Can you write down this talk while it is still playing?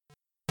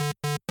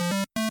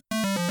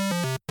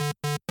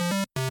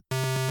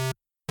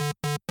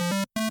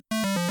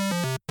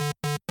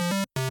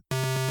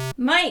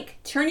Mike,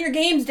 turn your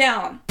games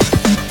down.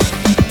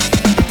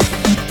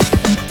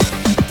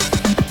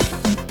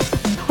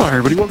 Hi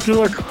everybody, welcome to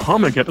another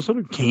comic episode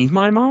of Games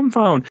My Mom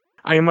Found.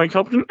 I am Mike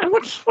Helpton, and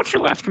what's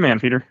your last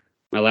command, Peter?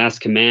 My last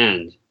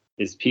command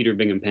is Peter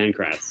Bingham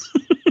Pancratz.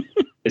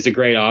 He's a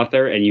great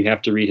author, and you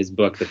have to read his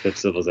book, The Fifth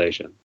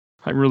Civilization.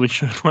 I really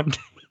should one day.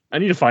 I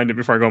need to find it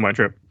before I go on my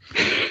trip.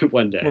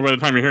 One day. Well, by the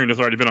time you're hearing this,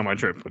 I've already been on my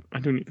trip, but I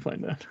do need to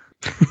find that.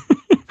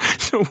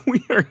 So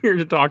we are here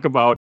to talk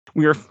about,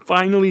 we are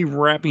finally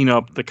wrapping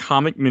up the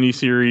comic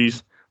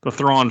miniseries, the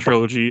Thrawn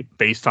trilogy,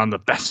 based on the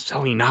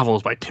best-selling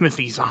novels by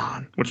Timothy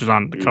Zahn, which is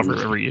on the cover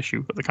of every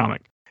issue of the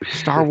comic.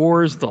 Star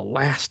Wars: The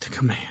Last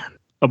Command,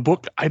 a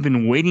book I've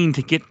been waiting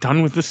to get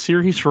done with this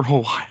series for a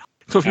while.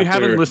 So if you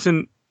haven't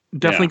listened,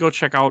 definitely go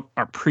check out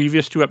our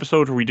previous two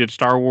episodes where we did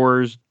Star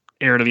Wars: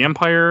 Heir to the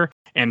Empire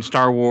and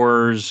Star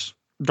Wars: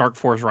 Dark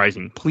Force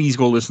Rising. Please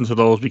go listen to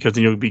those because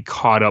then you'll be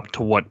caught up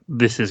to what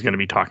this is going to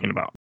be talking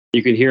about.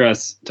 You can hear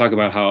us talk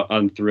about how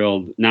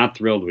not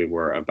thrilled we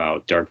were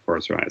about Dark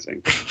Force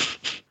Rising.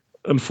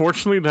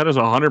 Unfortunately, that is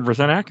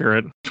 100%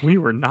 accurate. We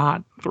were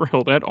not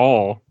thrilled at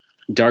all.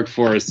 Dark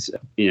Force,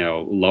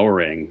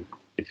 lowering,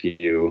 if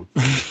you...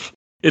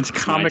 It's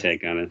my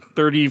take on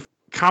it.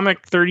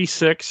 Comic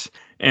 36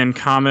 and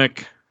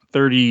Comic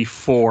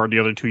 34, the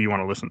other two you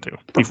want to listen to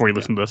before you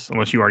listen to this,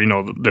 unless you already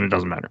know, then it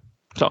doesn't matter.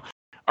 So,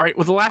 all right,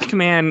 well, The Last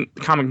Command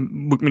comic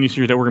book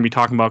miniseries that we're going to be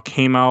talking about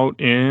came out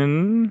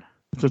in...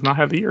 It does not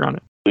have the year on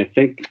it. I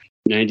think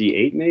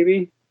 98,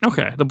 maybe?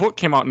 Okay, the book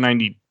came out in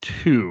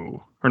 92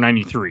 or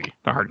 93,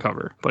 the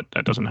hardcover, but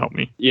that doesn't help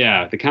me.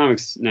 Yeah, the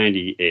comic's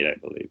 98, I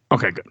believe.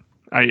 Okay, good.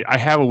 I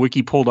have a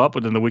wiki pulled up,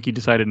 but then the wiki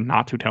decided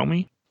not to tell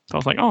me. So I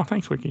was like, oh,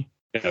 thanks, wiki.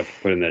 Yeah,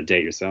 put in that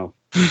date yourself.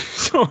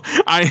 So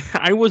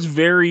I was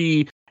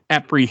very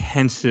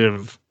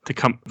apprehensive to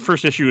come.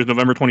 First issue is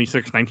November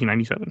 26,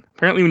 1997.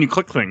 Apparently, when you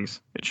click things,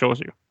 it shows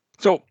you.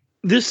 So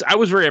I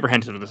was very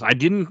apprehensive of this.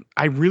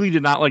 I really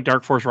did not like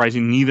Dark Force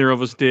Rising. Neither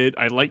of us did.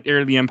 I liked Heir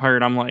to the Empire,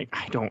 and I'm like,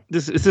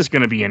 is this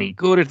going to be any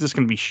good? Is this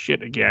going to be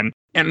shit again?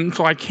 And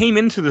so I came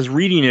into this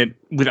reading it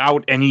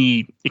without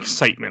any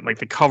excitement. Like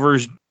the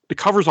covers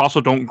also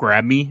don't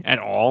grab me at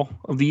all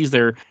of these.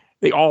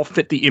 They all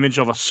fit the image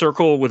of a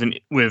circle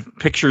with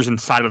pictures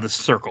inside of the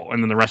circle,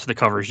 and then the rest of the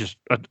cover is just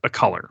a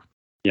color.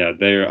 Yeah,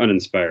 they're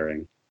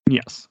uninspiring.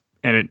 Yes,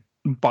 and it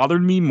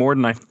bothered me more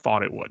than I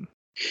thought it would.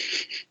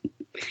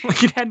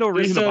 Like it had no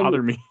reason to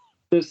bother me.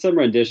 There's some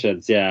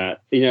renditions, yeah.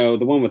 The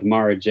one with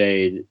Mara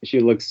Jade, she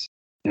looks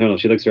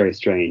very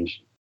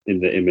strange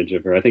in the image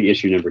of her. I think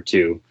issue number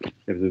 2,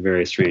 there's a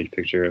very strange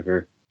picture of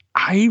her.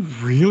 I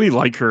really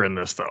like her in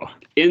this, though.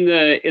 In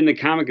the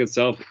comic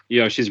itself,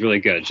 she's really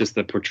good. Just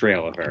the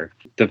portrayal of her,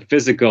 the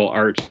physical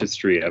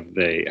artistry of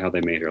how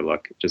they made her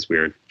look, just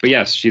weird. But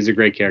yes, she's a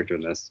great character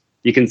in this.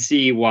 You can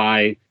see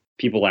why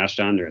people latched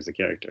on to her as a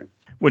character.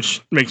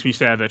 Which makes me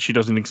sad that she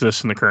doesn't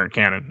exist in the current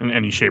canon in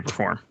any shape or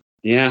form.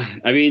 Yeah,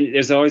 I mean,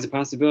 there's always a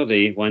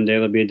possibility. One day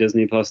there'll be a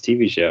Disney Plus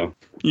TV show.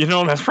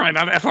 That's probably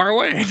not that far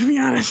away, to be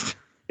honest.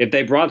 If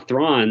they brought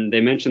Thrawn,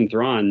 they mentioned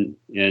Thrawn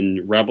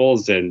in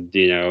Rebels, and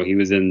they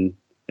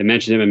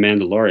mentioned him in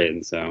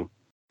Mandalorian. So,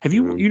 have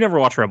you never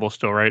watched Rebels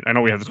still, right? I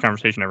know we have this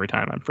conversation every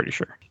time. I'm pretty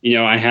sure.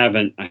 I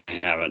haven't.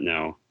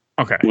 No.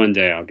 Okay. One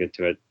day I'll get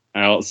to it.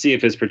 I'll see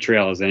if his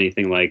portrayal is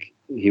anything like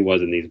he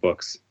was in these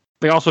books.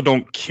 They also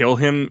don't kill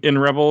him in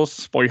Rebels.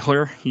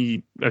 Spoiler.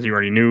 He, as you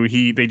already knew,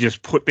 they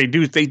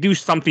do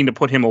something to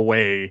put him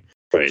away,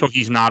 right, so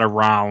he's not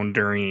around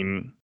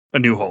during A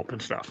New Hope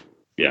and stuff.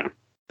 Yeah.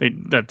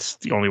 That's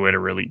the only way to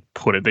really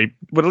put it.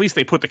 But at least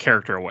they put the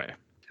character away.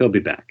 He'll be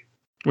back.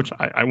 Which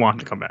I want him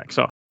to come back.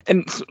 So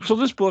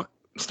this book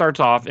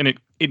starts off, and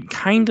it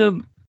kind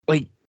of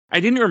like, I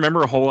didn't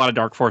remember a whole lot of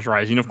Dark Force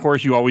Rising. Of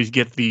course, you always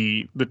get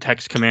the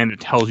text command that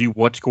tells you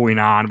what's going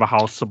on about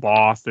how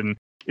Sabaoth and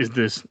is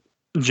this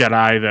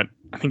Jedi that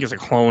I think is a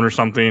clone or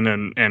something,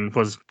 and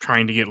was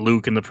trying to get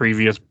Luke in the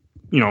previous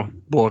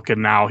book,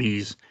 and now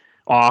he's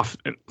off.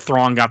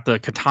 Thrawn got the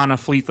Katana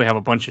fleet. They have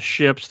a bunch of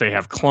ships. They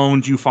have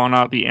clones. You found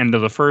out at the end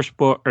of the first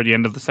book or the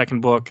end of the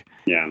second book.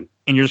 Yeah.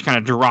 And you're just kind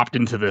of dropped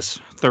into this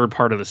third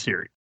part of the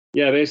series.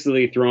 Yeah,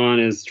 basically Thrawn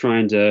is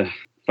trying to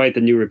fight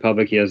the New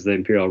Republic. He has the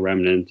Imperial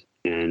Remnant,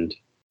 and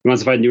he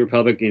wants to fight the New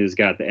Republic, and he's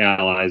got the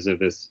allies of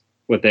this,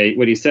 what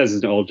he says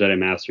is an old Jedi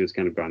Master who's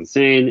kind of gone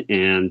insane,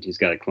 and he's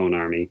got a clone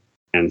army.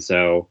 And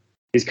so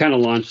he's kind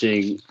of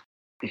launching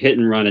hit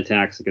and run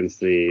attacks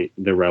against the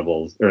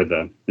rebels, or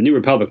the New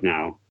Republic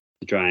now,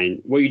 to try and,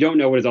 well, you don't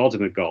know what his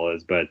ultimate goal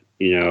is, but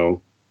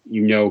you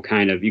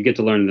get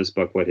to learn in this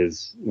book what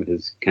his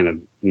kind of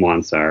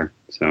wants are.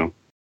 So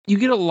you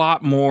get a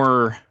lot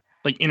more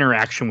like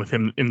interaction with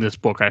him in this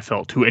book, I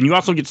felt too. And you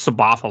also get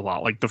Sabaoth a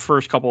lot. Like the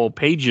first couple of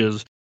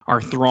pages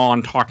are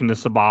Thrawn talking to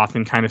Sabaoth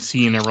and kind of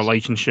seeing their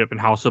relationship, and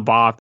how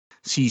Sabaoth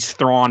sees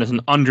Thrawn as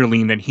an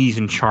underling that he's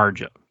in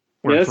charge of.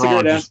 Yeah, that's Thrawn's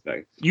a great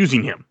aspect.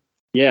 Using him.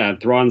 Yeah,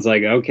 Thrawn's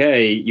like,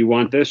 okay, you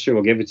want this? Sure,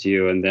 we'll give it to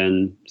you. And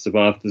then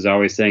Sabaoth is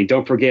always saying,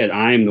 don't forget,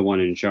 I'm the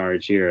one in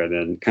charge here. And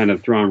then kind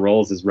of Thrawn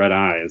rolls his red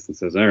eyes and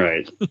says, all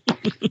right,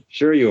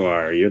 sure you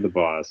are. You're the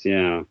boss.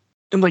 Yeah.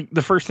 And like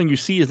the first thing you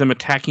see is them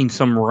attacking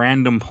some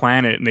random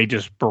planet, and they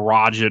just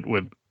barrage it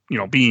with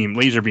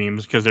laser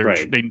beams because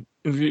Right.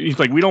 He's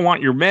like, we don't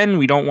want your men,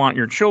 we don't want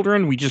your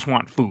children, we just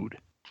want food.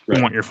 We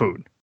Right. want your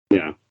food.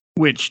 Yeah.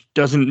 Which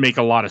doesn't make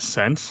a lot of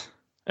sense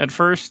at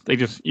first. They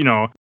just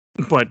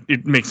but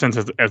it makes sense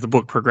as the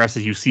book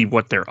progresses. You see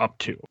what they're up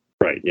to.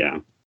 Right. Yeah.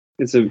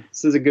 This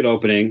is a good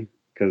opening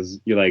because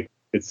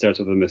it starts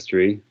with a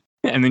mystery.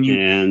 Yeah, and then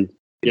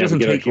we doesn't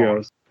get our take long.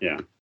 heroes. Yeah.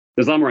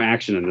 There's a lot more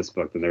action in this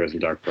book than there is in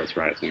Dark Force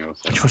Rising.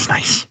 Which was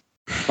nice.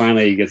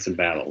 Finally, you get some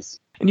battles.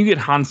 And you get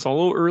Han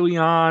Solo early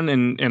on,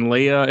 and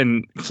Leia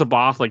and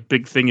Sabath. Like,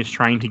 big thing is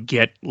trying to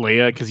get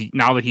Leia because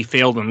now that he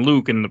failed in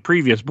Luke in the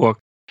previous book,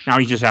 now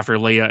he's just after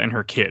Leia and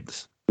her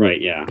kids.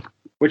 Right. Yeah.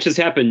 Which has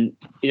happened.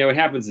 It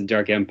happens in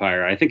Dark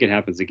Empire. I think it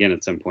happens again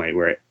at some point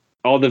where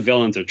all the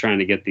villains are trying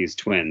to get these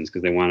twins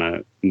because they want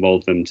to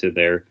mold them to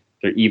their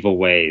evil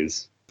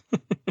ways.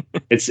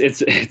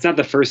 It's not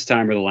the first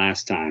time or the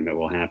last time it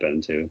will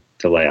happen to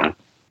Leia.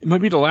 It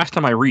might be the last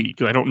time I read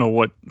because I don't know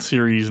what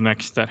series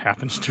next that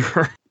happens to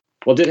her.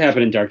 Well, it did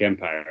happen in Dark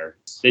Empire.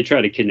 They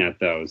try to kidnap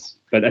those,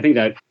 but I think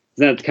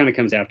that kind of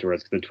comes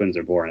afterwards because the twins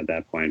are born at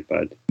that point.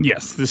 But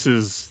yes, this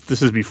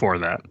is before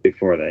that.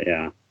 Before that,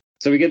 yeah.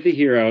 So we get the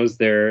heroes.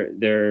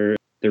 They're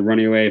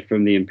running away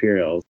from the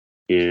Imperials,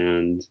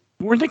 and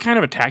weren't they kind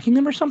of attacking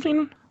them or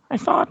something? I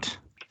thought.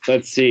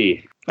 Let's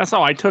see. That's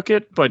how I took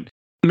it, but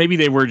maybe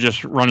they were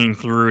just running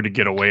through to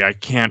get away. I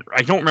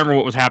don't remember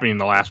what was happening in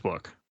the last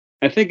book.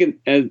 I think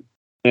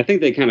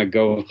they kind of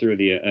go through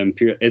the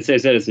Imperial. It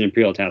says that it's an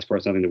Imperial task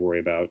force, nothing to worry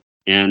about.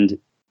 And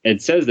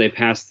it says they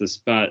passed the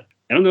spot.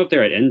 I don't know if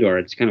they're at Endor.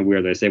 It's kind of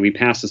weird. They say we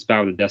passed the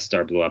spot where the Death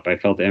Star blew up. I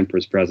felt the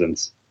Emperor's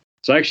presence.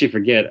 So I actually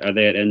forget. Are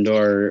they at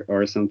Endor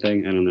or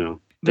something? I don't know.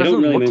 It doesn't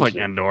look like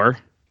Endor.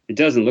 It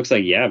doesn't. It looks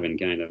like Yavin,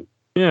 kind of.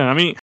 Yeah, I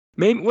mean,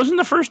 maybe wasn't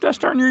the first Death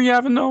Star near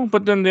Yavin though?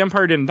 But then the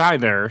Empire didn't die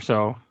there,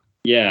 so.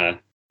 Yeah,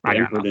 the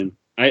Emperor didn't.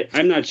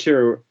 I'm not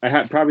sure.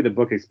 Probably the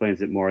book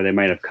explains it more. They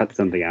might have cut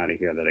something out of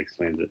here that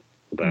explains it.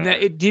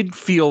 It did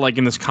feel like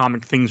in this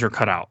comic things are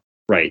cut out.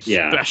 Right.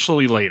 Yeah.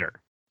 Especially later.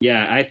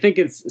 Yeah, I think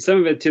it's some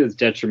of it to its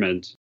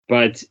detriment,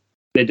 but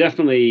they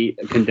definitely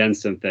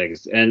condensed some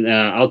things, and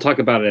I'll talk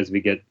about it as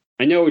we get.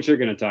 I know what you're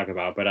going to talk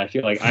about, but I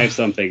feel like I have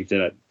something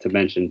to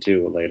mention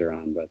too later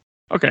on. But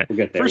okay, we'll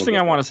get there. First thing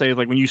I want to say is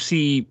like when you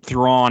see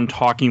Thrawn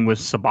talking with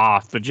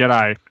Sabath, the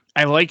Jedi,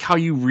 I like how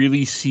you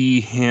really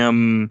see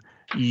him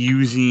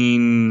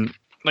using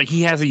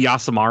he has a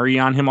Yasmari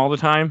on him all the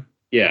time.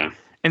 Yeah,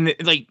 and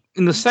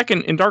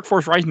in Dark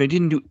Force Rising, they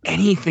didn't do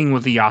anything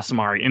with the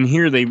Yasmari, and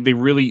here they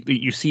really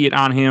you see it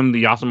on him.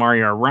 The Yasmari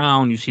are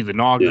around. You see the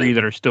Nagri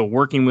that are still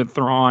working with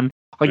Thrawn.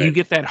 You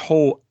get that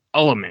whole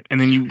element, and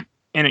then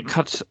it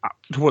cuts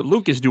to what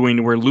Luke is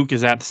doing, where Luke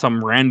is at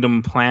some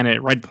random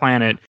planet, red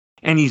planet,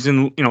 and he's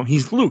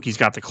he's Luke. He's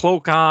got the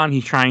cloak on.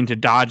 He's trying to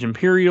dodge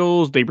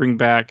Imperials. They bring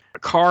back a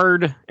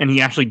card, and he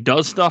actually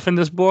does stuff in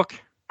this book.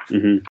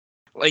 Mm-hmm.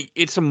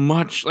 It's a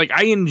much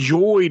I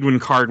enjoyed when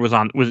Card was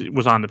on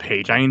the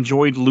page. I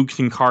enjoyed Luke's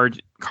and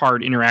Card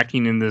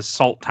interacting in this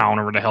salt town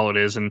or whatever the hell it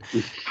is, and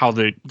how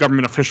the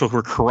government officials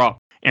were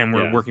corrupt and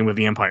were working with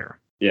the Empire.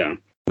 Yeah,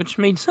 which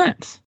made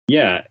sense.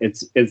 Yeah,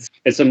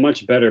 it's a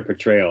much better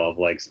portrayal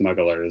of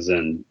smugglers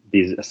and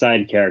these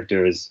side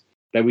characters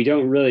that we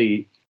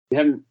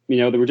haven't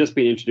that we're just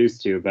being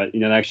introduced to, but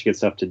they actually get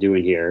stuff to do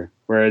in here.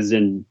 Whereas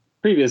in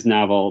previous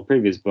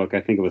book, I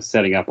think it was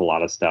setting up a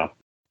lot of stuff.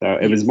 So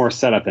it was more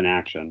setup than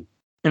action.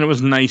 And it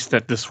was nice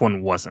that this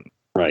one wasn't.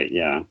 Right,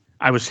 yeah.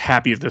 I was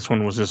happy that this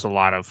one was just a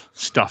lot of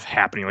stuff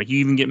happening.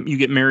 You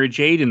get Mara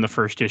Jade in the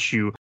first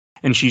issue,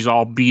 and she's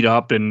all beat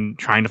up and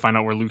trying to find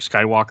out where Luke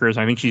Skywalker is.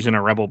 I think she's in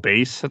a rebel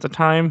base at the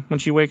time when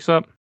she wakes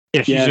up.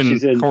 Yeah,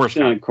 she's in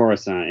Coruscant. She's in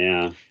Coruscant,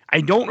 yeah.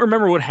 I don't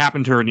remember what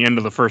happened to her in the end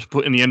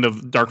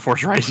of Dark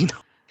Force Rising.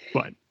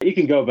 But you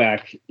can go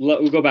back.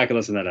 We'll go back and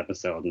listen to that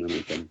episode, and then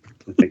we can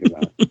think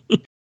about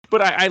it.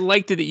 But I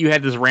liked it that you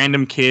had this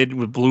random kid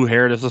with blue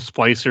hair that's a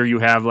splicer. You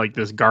have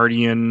this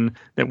guardian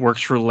that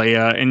works for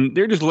Leia, and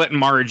they're just letting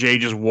Mara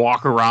Jade just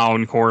walk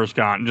around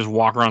Coruscant and just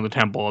walk around the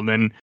temple, and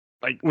then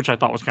which I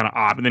thought was kind of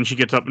odd. But then she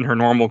gets up in her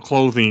normal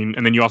clothing,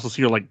 and then you also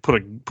see her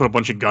put a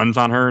bunch of guns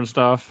on her and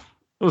stuff.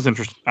 It was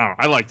interesting. I don't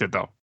know. I liked it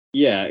though.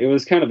 Yeah, it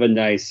was kind of a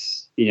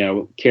nice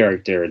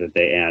character that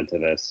they add to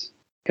this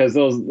because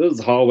those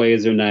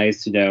hallways are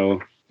nice. It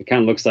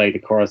kind of looks like the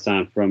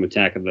Coruscant from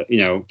Attack of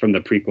the from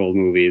the prequel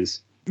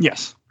movies.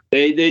 Yes.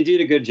 They did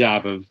a good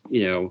job of,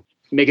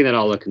 making that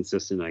all look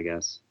consistent, I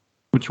guess.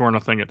 Which were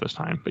nothing at this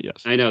time, but yes.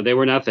 I know, they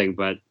were nothing,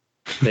 but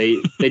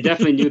they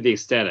definitely knew the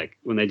aesthetic.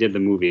 When they did the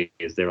movies,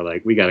 they were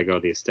like, we got to go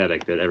with the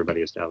aesthetic that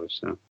everybody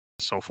established.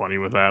 So funny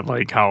with that,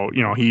 how,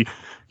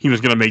 he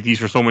was going to make these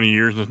for so many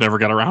years and just never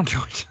got around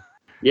to it.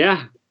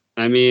 Yeah.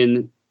 I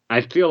mean,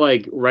 I feel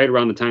like right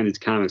around the time these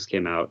comics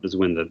came out is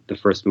when the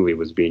first movie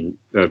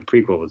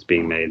prequel was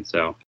being made,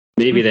 so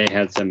maybe they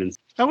had some...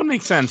 That would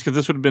make sense because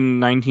this would have been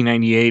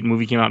 1998.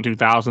 Movie came out in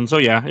 2000. So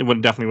yeah, it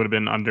definitely would have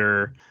been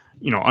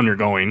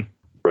undergoing.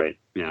 Right.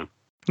 Yeah.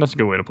 That's a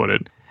good way to put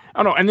it.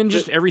 I don't know. And then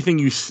just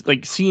everything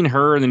like seeing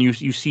her, and then you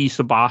see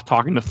Sabath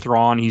talking to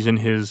Thrawn. He's in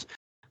his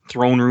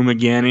throne room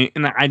again,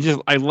 and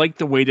I like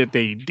the way that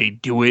they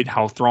do it.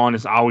 How Thrawn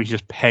is always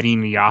just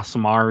petting the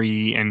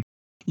Yasmari, and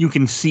you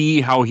can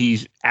see how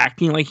he's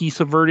acting like he's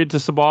subverted to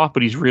Sabath,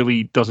 but he's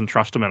really doesn't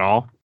trust him at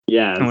all.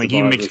 Yeah, and like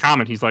he makes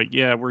comment. He's like,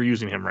 "Yeah, we're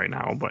using him right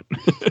now," but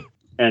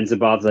and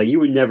Sabath's like, "You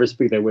would never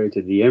speak that way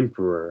to the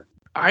Emperor."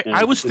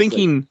 I was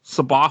thinking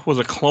Sabath was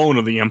a clone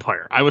of the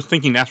Empire. I was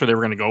thinking that's where they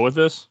were going to go with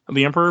this,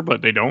 the Emperor,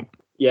 but they don't.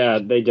 Yeah,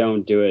 they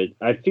don't do it.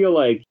 I feel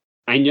like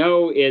I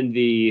know in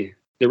the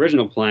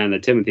original plan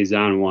that Timothy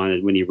Zahn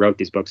wanted when he wrote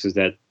these books is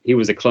that he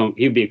was a clone.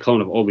 He would be a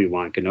clone of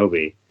Obi-Wan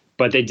Kenobi,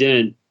 but they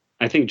didn't.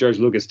 I think George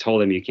Lucas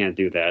told him you can't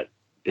do that.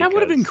 That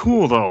would have been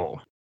cool,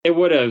 though. It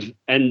would have,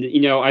 and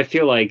I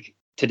feel like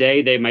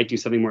today they might do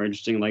something more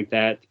interesting like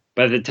that.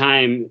 But at the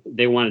time,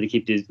 they wanted to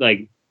keep these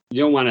like. You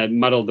don't want to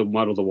muddle the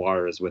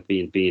waters with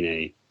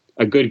being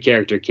a good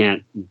character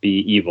can't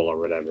be evil or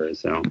whatever.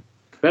 So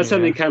that's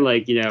something kind of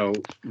like,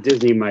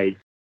 Disney might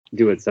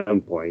do at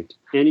some point.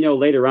 And,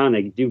 later on,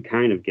 they do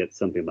kind of get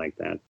something like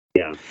that.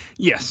 Yeah.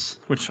 Yes,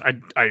 which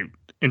I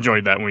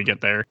enjoyed that when we get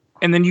there.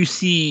 And then you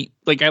see,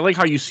 like, I like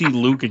how you see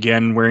Luke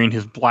again wearing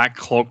his black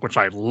cloak, which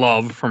I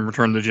love from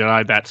Return of the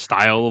Jedi, that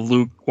style of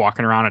Luke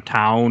walking around a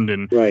town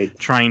and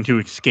trying to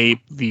escape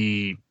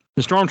the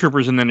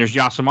stormtroopers, and then there's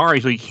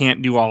Yasmari, so he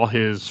can't do all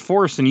his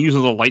force, and he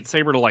uses a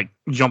lightsaber to like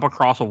jump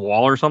across a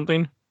wall or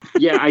something.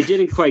 Yeah, I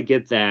didn't quite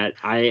get that.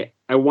 I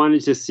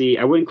wanted to see.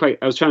 I was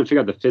trying to figure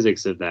out the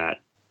physics of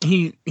that.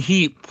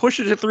 He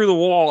pushes it through the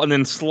wall and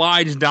then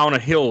slides down a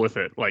hill with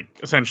it, like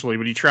essentially,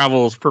 but he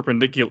travels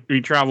perpendicular.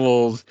 He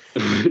travels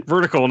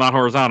vertical, not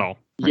horizontal.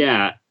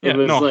 Yeah,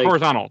 like,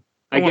 horizontal.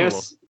 I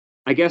guess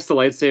the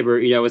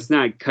lightsaber, it's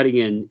not cutting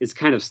in. It's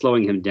kind of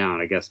slowing him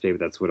down. I guess maybe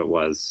that's what it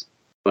was.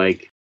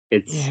 Like.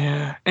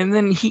 And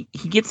then he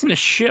gets in a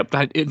ship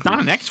that it's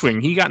not an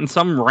X-wing. He got in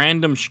some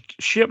random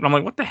ship, and I'm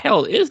like, what the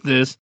hell is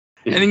this?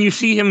 And then you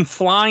see him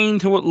flying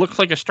to what looks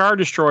like a Star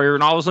Destroyer,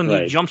 and all of a sudden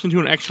he jumps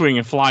into an X-wing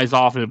and flies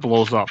off, and it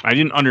blows up. I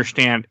didn't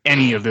understand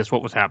any of this,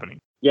 what was happening.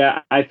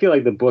 Yeah, I feel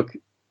like the book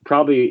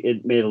probably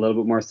it made a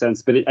little bit more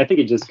sense, but I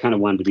think it just kind of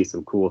wanted to be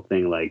some cool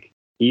thing. Like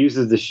he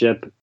uses the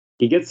ship,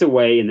 he gets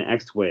away in the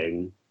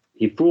X-wing.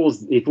 He fools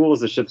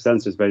the ship's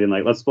sensors by being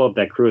like, let's blow up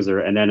that cruiser.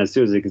 And then as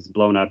soon as it gets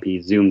blown up, he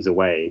zooms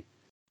away.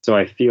 So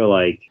I feel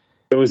like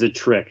it was a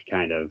trick,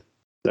 kind of.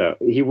 So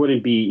he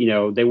wouldn't be,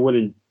 they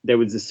would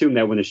assume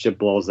that when the ship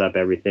blows up,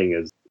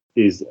 everything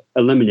is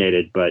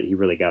eliminated, but he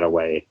really got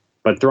away.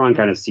 But Thrawn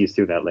kind of sees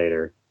through that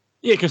later.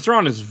 Yeah, because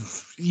Thrawn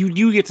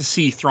you get to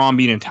see Thrawn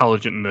being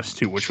intelligent in this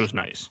too, which was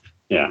nice.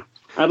 Yeah.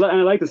 I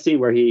like the scene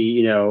where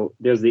he,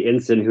 there's the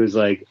ensign who's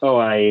like, oh,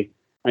 I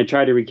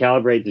tried to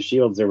recalibrate the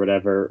shields or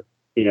whatever.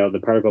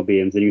 The particle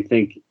beams, and you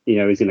think, he's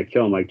going to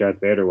kill him like Darth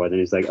Vader was, and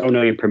he's like, oh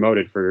no, you're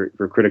promoted for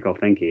critical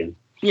thinking.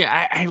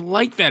 Yeah, I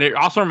like that. It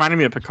also reminded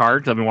me of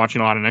Picard, because I've been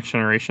watching a lot of Next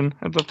Generation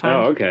at the time.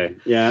 Oh, okay.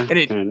 Yeah. And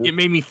it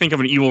made me think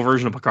of an evil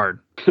version of Picard.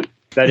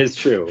 That is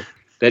true.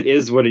 That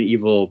is what an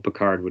evil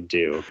Picard would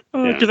do.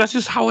 Because that's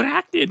just how it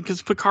acted,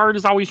 because Picard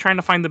is always trying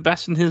to find the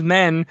best in his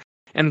men,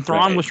 and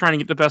Thrawn was trying to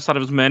get the best out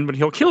of his men, but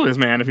he'll kill his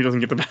man if he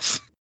doesn't get the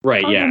best.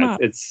 Right, yeah.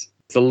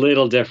 It's a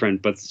little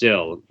different, but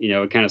still,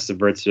 it kind of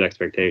subverts your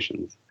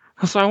expectations.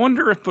 So I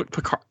wonder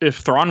if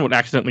Thrawn would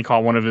accidentally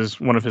call one of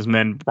his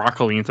men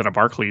Broccoli instead of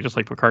Barkley, just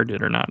like Picard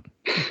did, or not.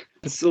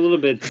 It's a little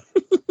bit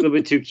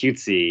too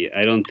cutesy.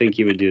 I don't think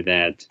he would do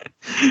that.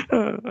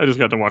 I just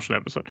got to watch an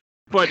episode,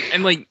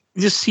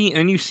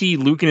 and you see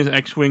Luke in his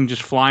X-wing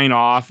just flying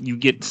off. You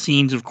get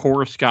scenes of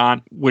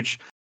Coruscant, which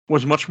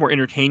was much more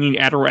entertaining.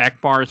 Admiral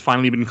Akbar has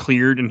finally been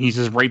cleared, and he's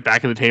just right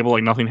back at the table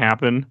like nothing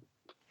happened.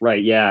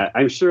 Right. Yeah,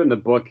 I'm sure in the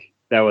book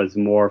that was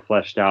more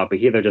fleshed out, but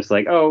here they're just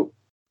like, oh,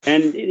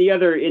 and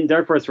in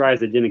Dark Force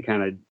Rise, it didn't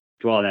kind of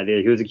dwell on that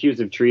either. He was accused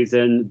of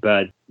treason,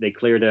 but they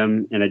cleared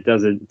him, and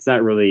it's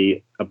not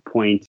really a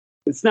point.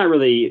 It's not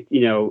really,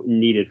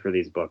 needed for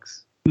these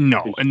books.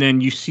 No, and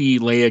then you see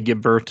Leia give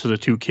birth to the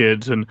two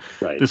kids, and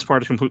this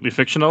part is completely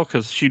fictional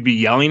because she'd be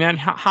yelling at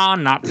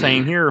Han, not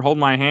saying, here, hold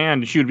my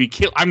hand. She would be,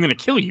 I'm going to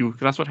kill you, because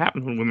that's what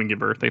happens when women give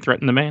birth. They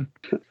threaten the man.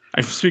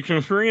 I speak from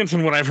experience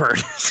and what I've heard.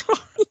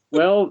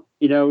 Well,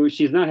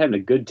 she's not having a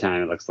good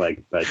time, it looks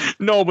like. But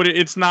no, but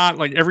it's not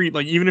like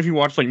even if you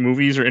watch like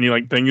movies or any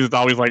like things, it's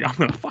always like, I'm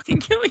going to fucking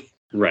kill you.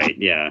 Right,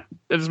 yeah.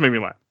 That just made me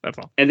laugh. That's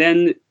all. And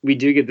then we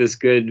do get this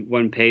good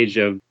one page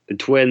of the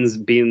twins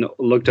being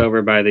looked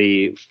over by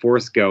the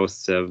Force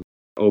ghosts of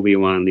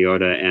Obi-Wan,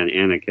 Yoda, and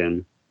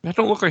Anakin. That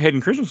don't look like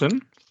Hayden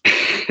Christensen.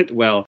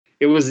 Well,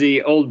 it was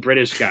the old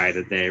British guy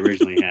that they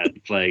originally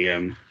had playing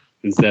him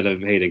instead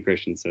of Hayden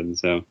Christensen.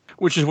 So,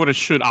 which is what it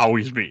should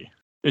always be.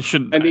 It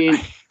should. I mean,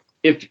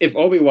 if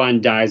Obi-Wan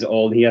dies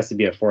old, he has to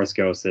be a Force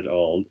ghost at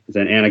old.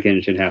 Then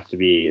Anakin should have to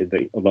be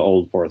the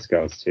old Force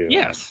ghost too.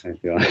 Yes. I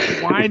feel.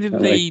 Why did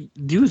they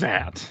do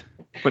that?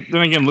 But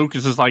then again,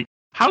 Lucas is like,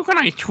 how can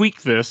I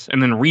tweak this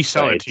and then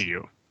resell it to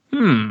you?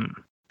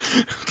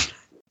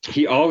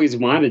 He always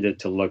wanted it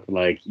to look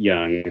like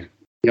young.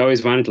 He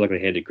always wanted to look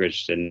like Hayden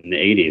Christensen in the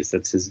 80s.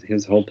 That's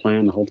his whole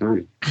plan the whole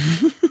time.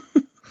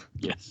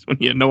 Yes, when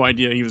he had no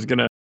idea he was going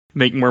to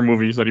make more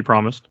movies that he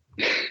promised.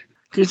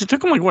 Because it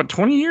took him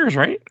 20 years,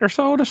 right? Or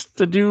so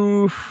to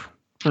do...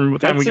 From the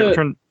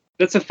time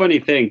That's a funny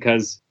thing,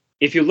 because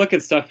if you look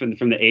at stuff from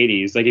the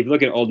 80s, like if you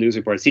look at old news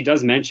reports, he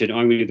does mention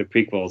only the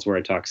prequels where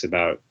it talks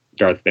about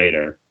Darth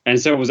Vader. And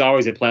so it was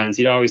always a plan.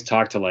 He'd always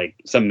talk to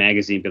some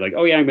magazine and be like,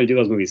 oh yeah, I'm going to do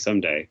those movies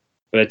someday.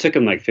 But it took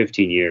him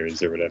 15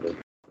 years or whatever.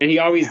 And he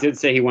always did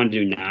say he wanted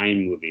to do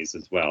 9 movies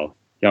as well.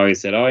 He always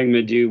said, oh, I'm going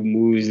to do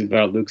movies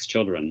about Luke's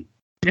children.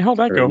 Yeah, how'd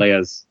that or go?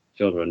 Leia's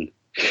children.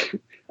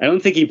 I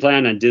don't think he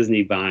planned on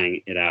Disney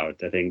buying it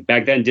out. I think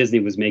back then Disney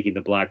was making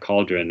The Black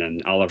Cauldron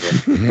and Oliver.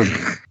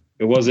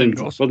 It wasn't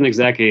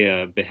exactly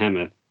a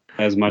behemoth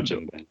as much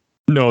of it.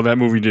 No, that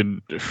movie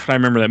did. I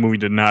remember that movie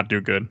did not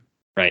do good.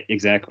 Right,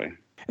 exactly.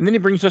 And then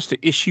it brings us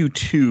to issue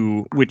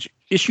 2, which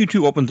issue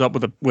 2 opens up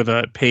with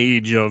a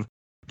page of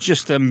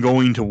just them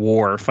going to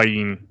war,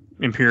 fighting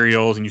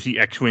Imperials, and you see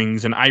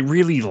X-Wings, and I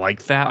really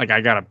like that.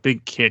 I got a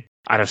big kick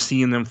out of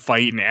seeing them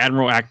fight, and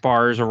Admiral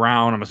Akbar is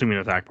around. I'm assuming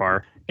that's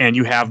Akbar. And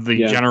you have the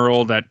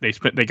general that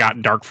they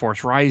got Dark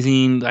Force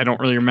Rising. I don't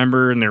really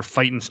remember, and they're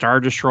fighting Star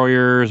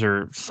Destroyers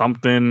or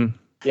something.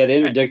 Yeah, the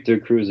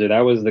Interdictor cruiser.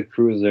 That was the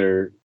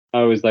cruiser.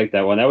 I always liked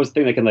that one. That was the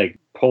thing that can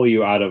pull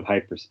you out of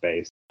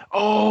hyperspace.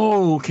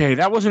 Oh, okay.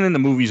 That wasn't in the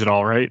movies at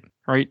all, right?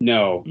 Right?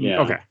 No. Yeah.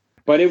 Okay.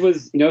 But it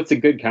was, it's a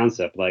good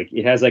concept.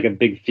 It has a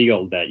big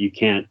field that you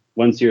can't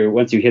once you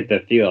hit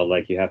the field,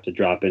 you have to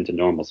drop into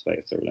normal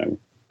space or whatever.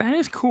 That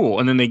is cool.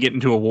 And then they get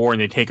into a war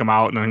and they take them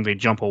out and then they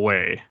jump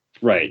away.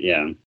 Right.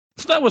 Yeah.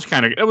 So that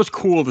was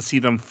cool to see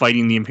them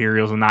fighting the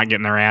Imperials and not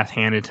getting their ass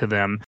handed to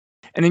them.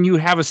 And then you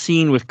have a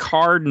scene with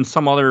Card and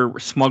some other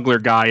smuggler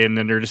guy, and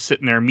then they're just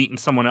sitting there meeting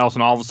someone else,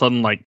 and all of a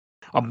sudden,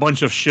 a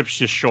bunch of ships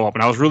just show up,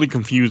 and I was really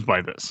confused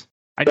by this.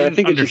 I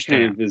think it just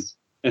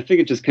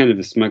kind of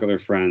his smuggler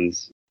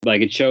friends.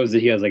 It shows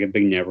that he has a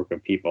big network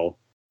of people.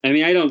 I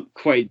mean, I don't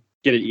quite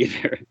get it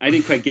either. I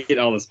didn't quite get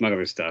all the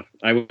smuggler stuff.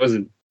 I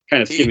wasn't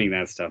kind of skimming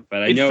that stuff,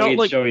 but I know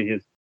it's showing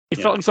his. It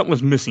felt like something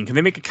was missing. Can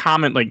they make a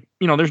comment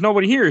there's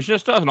nobody here, it's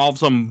just us, and all of a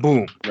sudden,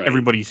 boom,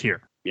 everybody's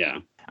here. Yeah.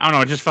 I don't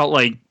know. It just felt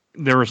like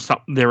there was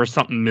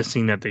something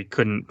missing that they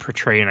couldn't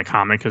portray in a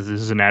comic because this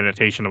is an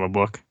adaptation of a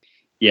book.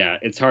 Yeah,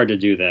 it's hard to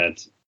do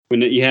that.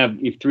 When you have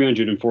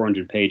 300 and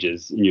 400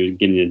 pages and you're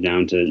getting it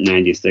down to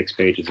 96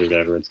 pages or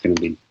whatever, it's going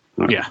to be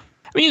hard. Yeah.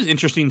 I mean, it's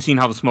interesting seeing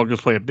how the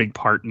smugglers play a big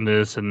part in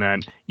this, and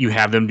then you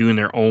have them doing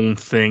their own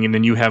thing, and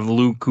then you have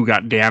Luke, who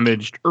got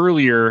damaged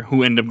earlier,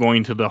 who ended up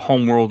going to the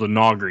homeworld of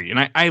Nogri.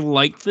 And I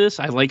like this.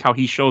 I like how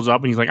he shows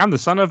up, and he's like, I'm the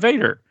son of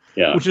Vader.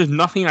 Yeah. Which is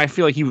nothing I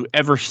feel like he would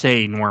ever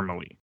say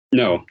normally.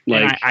 No.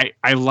 And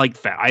I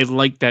like that. I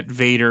like that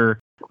Vader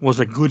was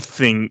a good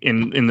thing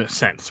in the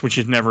sense, which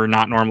is never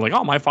not normally,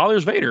 oh, my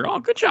father's Vader. Oh,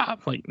 good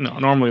job. No,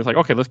 normally it's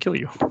okay, let's kill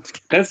you.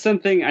 That's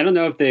something, I don't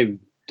know if they've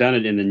done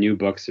it in the new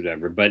books or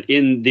whatever, but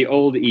in the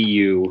old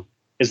EU,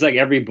 it's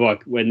every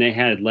book when they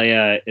had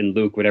Leia and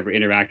Luke would ever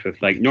interact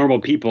with normal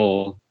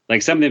people,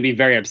 some of them be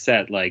very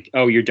upset,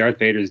 oh, you're Darth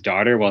Vader's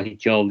daughter? Well,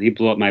 he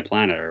blew up my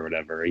planet or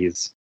whatever.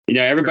 He's,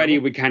 everybody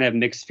would kind of have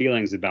mixed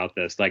feelings about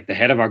this. The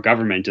head of our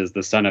government is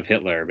the son of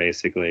Hitler,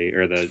 basically,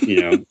 or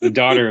the, the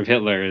daughter of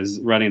Hitler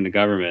is running the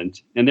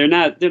government. And they're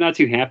not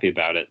too happy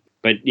about it.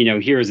 But,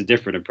 here is a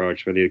different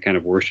approach where they kind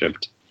of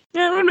worshipped.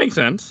 Yeah, that makes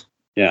sense.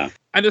 Yeah.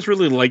 I just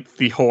really like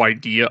the whole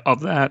idea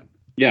of that.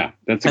 Yeah,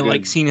 I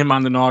like seeing him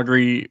on the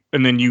Nogri,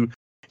 and then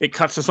it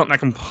cuts to something I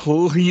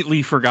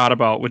completely forgot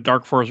about with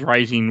Dark Force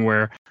Rising,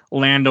 where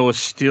Lando is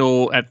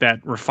still at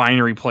that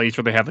refinery place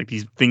where they have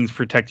these things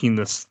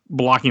protecting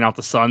blocking out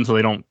the sun so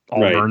they don't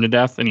all burn to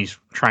death, and he's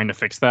trying to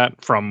fix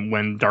that from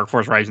when Dark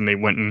Force Rising they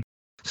went and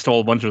stole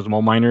a bunch of those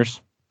mole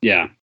miners.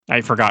 Yeah,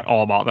 I forgot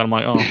all about that. I'm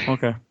like, oh,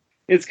 okay.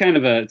 It's kind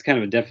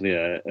of definitely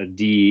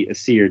a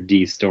C or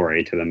D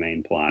story to the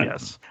main plot.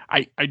 Yes.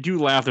 I do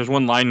laugh. There's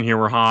one line in here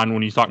where Han,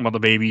 when he's talking about the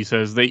baby,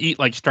 says they eat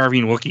like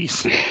starving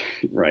Wookiees.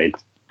 Right.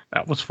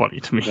 That was funny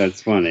to me.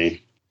 That's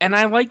funny. And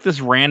I like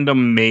this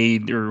random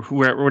maid or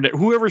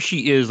whoever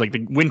she is,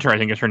 the Winter, I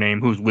think is her name,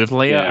 who's with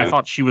Leia. Yeah. I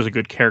thought she was a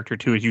good character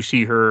too, as you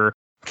see her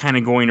kind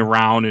of going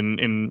around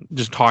and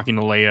just talking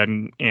to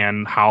Leia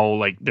and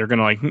how they're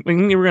gonna I think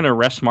they were gonna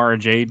arrest Mara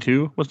Jade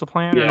too. Was the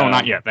plan? Yeah. Or no,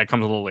 not yet. That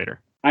comes a little later.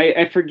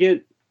 I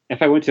forget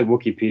if I went to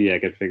Wikipedia, I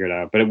could figure it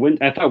out. But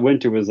I thought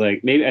Winter was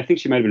maybe I think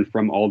she might have been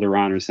from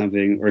Alderaan or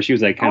something, or she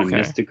was kind of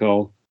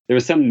mystical. There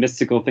was some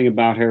mystical thing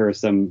about her or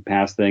some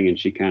past thing, and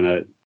she kind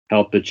of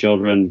helped the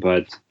children.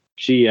 But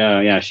she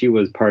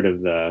was part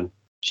of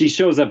she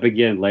shows up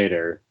again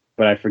later,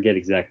 but I forget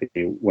exactly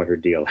what her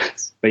deal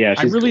is. But yeah,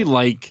 I really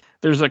like.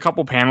 There's a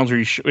couple panels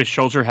where it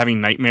shows her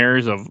having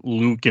nightmares of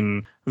Luke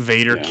and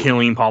Vader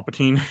killing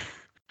Palpatine.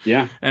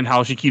 Yeah, and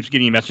how she keeps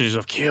getting messages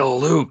of kill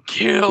Luke,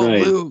 kill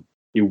Luke.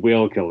 You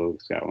will kill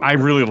Luke Skywalker. I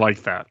really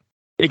like that,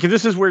 because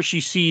this is where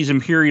she sees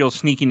Imperials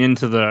sneaking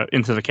into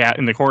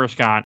the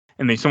Coruscant,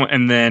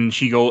 and then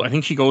she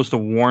goes to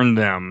warn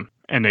them,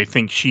 and they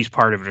think she's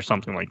part of it or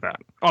something like that.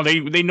 Oh,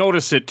 they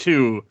notice it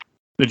too.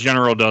 the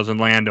general does in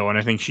Lando, and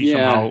I think she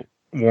somehow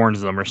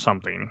warns them or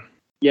something.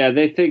 Yeah,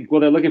 they think,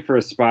 well, they're looking for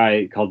a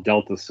spy called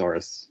Delta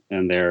Source,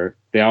 and they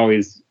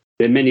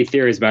have many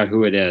theories about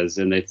who it is,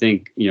 and they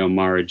think,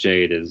 Mara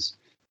Jade is.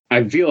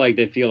 I feel like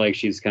they feel like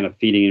she's kind of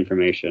feeding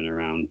information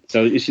around.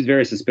 So she's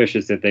very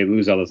suspicious that they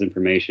lose all this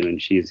information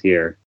and she's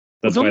here.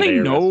 That's Don't why they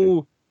know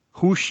arrested.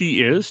 who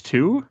she is,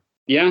 too?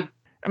 Yeah.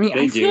 I mean,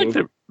 I feel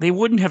like they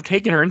wouldn't have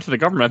taken her into the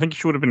government. I think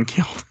she would have been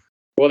killed.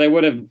 Well, they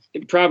would have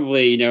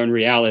probably, in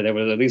reality, they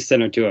would have at least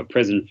sent her to a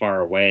prison far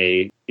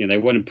away. They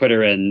wouldn't put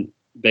her in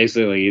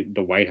basically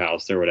the White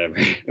House or whatever.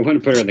 They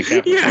wouldn't put her in the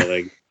Capitol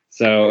building.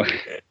 So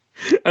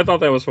I thought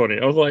that was funny.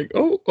 I was like,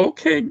 oh,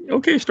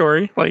 okay,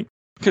 story. Like,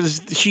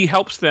 because she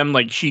helps them,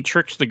 like, she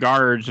tricks the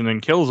guards and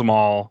then kills them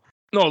all.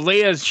 No,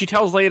 she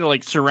tells Leia to,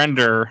 like,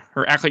 surrender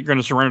or act like you're going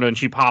to surrender, and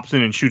she pops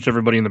in and shoots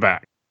everybody in the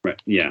back. Right.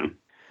 Yeah.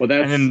 Well,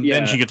 that's and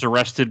then she gets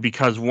arrested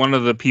because one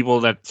of the people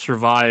that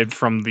survived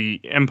from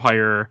the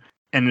Empire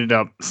ended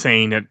up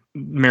saying that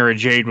Mara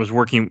Jade was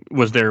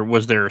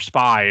their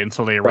spy, and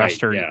so they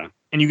arrest her. Yeah.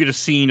 And you get a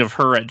scene of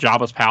her at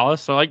Jabba's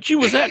palace. So, like, she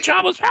was at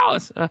Jabba's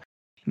palace.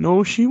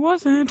 No, she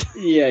wasn't.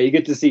 Yeah, you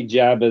get to see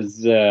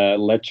Jabba's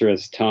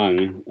lecherous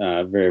tongue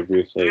very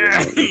briefly.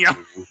 Yeah.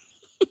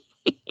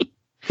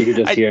 You could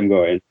just hear him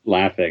going,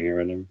 laughing or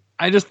whatever.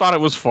 I just thought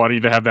it was funny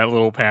to have that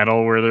little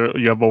panel where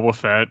you have Boba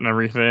Fett and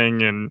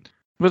everything,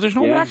 but there's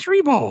no Max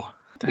Rebo.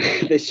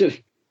 They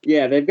should.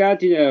 Yeah, they've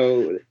got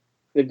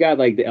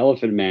like the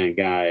Elephant Man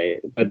guy,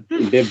 but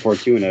Bib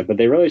Fortuna, but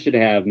they really should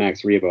have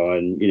Max Rebo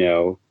and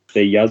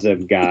the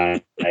Yuzub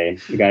guy,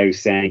 the guy who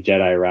sang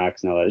Jedi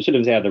Rocks and all that. They should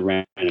have had the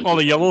random. Oh,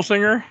 the yellow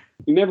singer?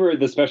 You remember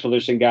the special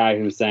edition guy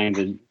who sang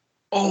the.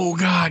 Oh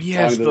God,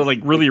 yes, the like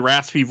really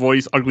raspy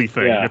voice, ugly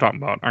thing you're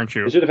talking about, aren't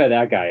you? They should have had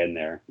that guy in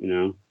there,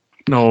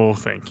 No,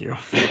 thank you.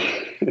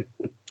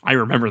 I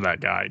remember that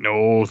guy.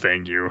 No,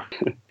 thank you.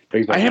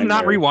 I have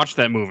not rewatched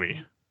that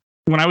movie.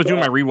 When I was doing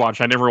my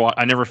rewatch,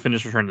 I never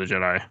finished Return of the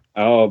Jedi.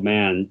 Oh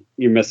man,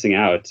 you're missing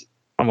out.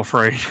 I'm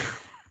afraid.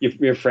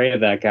 You're afraid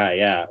of that guy,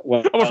 yeah.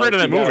 Well, I'm afraid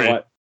of that movie.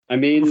 I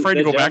mean, I'm afraid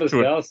to go back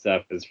to it.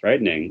 Stuff is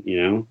frightening,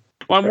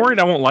 Well, I'm worried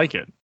I won't like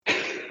it.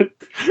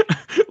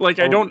 Like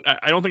I don't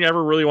think I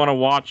ever really want to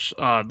watch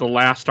the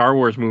last Star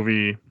Wars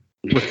movie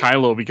with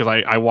Kylo because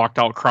I walked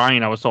out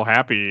crying. I was so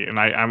happy, and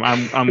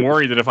I'm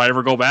worried that if I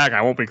ever go back,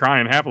 I won't be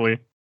crying happily.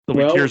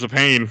 There'll be tears of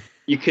pain.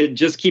 You could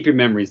just keep your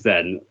memories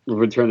then.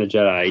 Return of the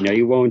Jedi.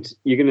 You won't.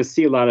 You're going to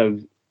see a lot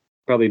of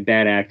probably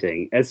bad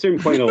acting. At a certain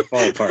point, it'll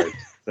fall apart.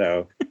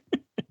 So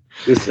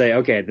just say,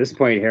 okay, at this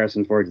point,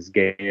 Harrison Ford just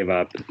gave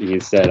up. He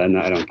said,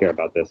 I don't care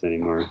about this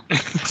anymore.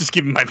 Just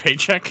give him my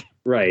paycheck.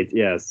 Right.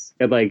 Yes.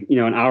 At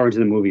an hour into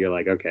the movie, you're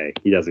like, okay,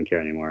 he doesn't care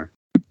anymore.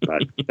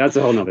 But that's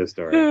a whole nother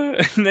story.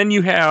 And then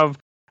you have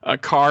a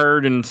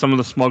Card and some of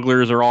the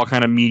smugglers are all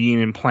kind of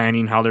meeting and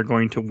planning how they're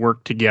going to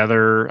work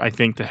together, I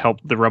think, to help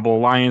the Rebel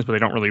Alliance, but they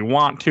don't really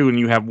want to. And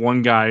you have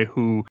one guy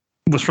who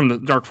was from the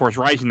Dark Force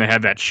Rising that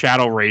had that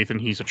Shadow Wraith, and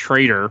he's a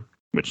traitor,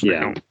 which they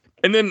don't.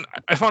 And then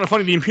I found it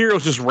funny, the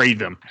Imperials just raid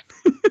them.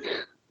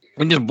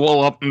 And just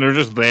blow up, and they're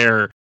just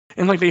there.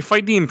 And, like, they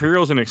fight the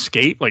Imperials and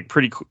escape, like,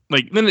 pretty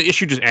then the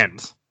issue just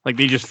ends. Like,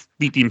 they just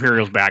beat the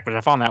Imperials back, which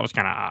I found that was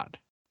kind of odd.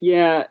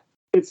 Yeah,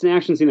 it's an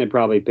action scene that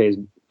probably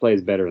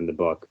plays better in the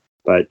book.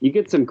 But you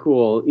get some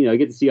cool, you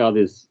get to see all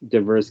these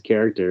diverse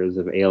characters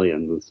of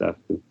aliens and stuff.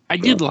 I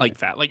did like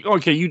that. Like,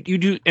 okay, you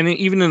do, and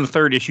even in the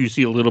third issue, you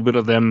see a little bit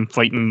of them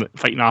fighting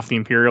off the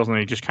Imperials, and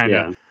they just kind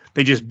of,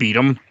 they just beat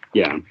them.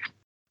 Yeah.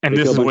 And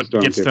this is what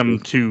gets them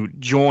to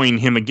join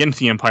him against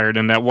the Empire.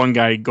 Then that one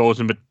guy goes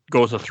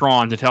to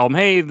Thrawn to tell him,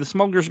 hey, the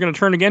smugglers are going to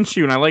turn against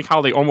you. And I like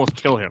how they almost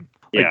kill him.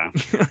 Yeah.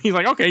 He's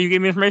like, okay, you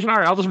gave me information. All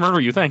right, I'll just murder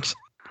you. Thanks.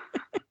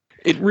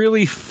 It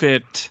really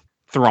fit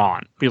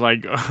Thrawn. Be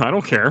like, I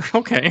don't care.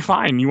 Okay,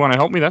 fine. You want to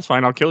help me? That's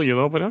fine. I'll kill you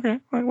though. But okay,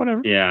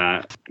 whatever.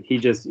 Yeah.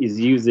 He's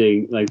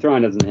using, like,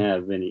 Thrawn doesn't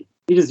have any.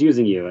 He's just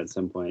using you at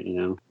some point,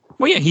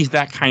 Well, yeah, he's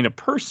that kind of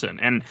person.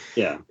 And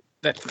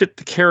that fit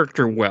the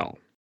character well.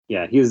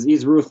 Yeah,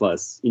 he's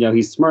ruthless.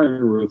 He's smart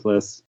and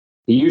ruthless.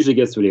 He usually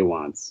gets what he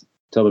wants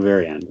till the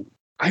very end.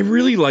 I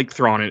really like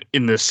Thrawn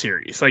in this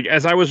series. Like,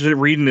 as I was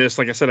reading this,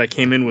 like I said, I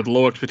came in with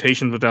low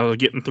expectations, but I was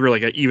getting through.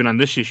 Like, even on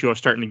this issue, I was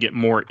starting to get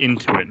more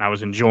into it, and I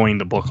was enjoying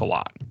the book a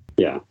lot.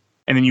 Yeah.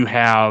 And then you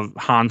have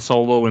Han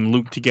Solo and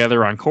Luke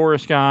together on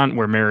Coruscant,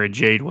 where Mara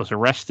Jade was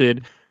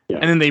arrested. Yeah.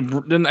 And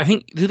then I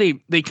think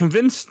they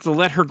convinced to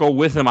let her go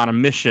with him on a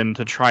mission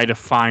to try to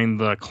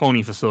find the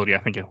cloning facility. I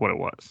think is what it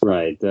was.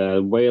 Right,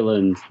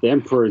 Wayland, the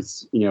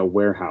Emperor's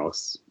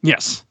warehouse.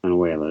 Yes, on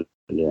Wayland.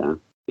 Yeah,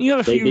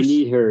 they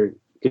need her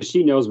because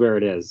she knows where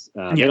it is.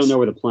 They don't know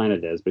where the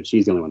planet is, but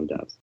she's the only one who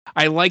does.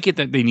 I like it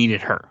that they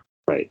needed her.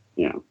 Right.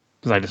 Yeah.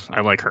 Because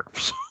I like her.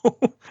 So.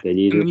 They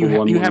need her.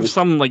 You have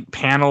some like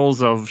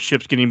panels of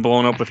ships getting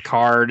blown up with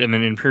Card, and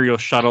an Imperial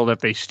shuttle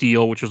that they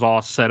steal, which was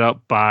all set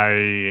up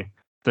by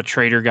the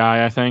traitor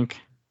guy, I think.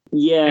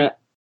 Yeah.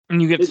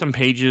 And you get some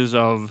pages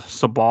of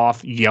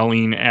Saboth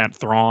yelling at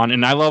Thrawn.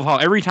 And I love how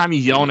every time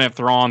he's yelling at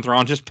Thrawn's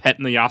just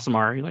petting the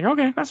Yasamar. He's like,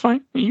 okay, that's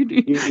fine. You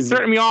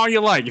threaten me all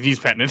you like if he's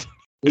petting it.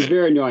 He's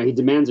very annoying. He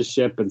demands a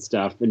ship and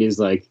stuff, and he's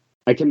like,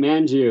 "I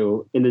command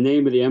you in the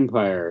name of the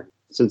Empire.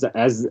 Since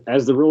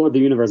as the ruler of the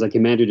universe, I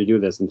command you to do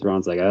this." And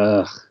Thrawn's like,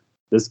 "Ugh,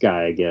 this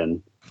guy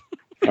again.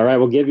 All right,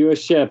 we'll give you a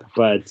ship,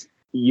 but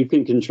you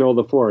can control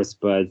the Force,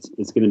 but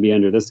it's going to be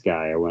under this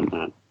guy or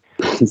whatnot."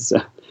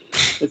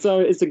 So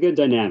it's a good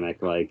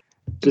dynamic. Like,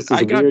 just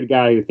this weird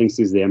guy who thinks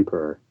he's the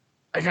Emperor.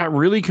 I got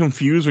really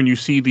confused when you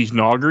see these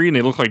Nogri, and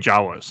they look like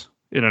Jawas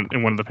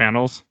in one of the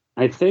panels.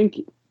 I think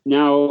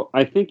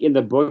in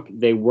the book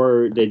they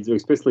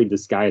explicitly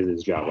disguised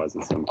as Jawas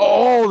in some point.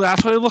 Oh,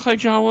 that's why they look like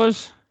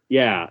Jawas?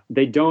 Yeah,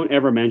 they don't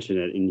ever mention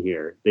it in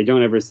here. They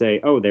don't ever say,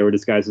 "Oh, they were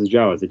disguised as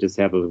Jawas." They just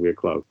have those weird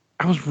cloaks.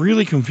 I was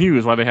really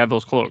confused why they had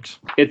those cloaks.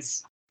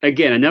 It's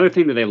again another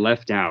thing that they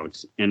left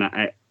out, and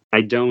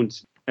I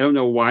don't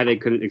know why they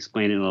couldn't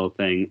explain it in a little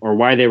thing, or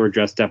why they were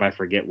dressed up. I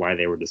forget why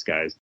they were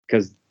disguised,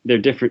 because they're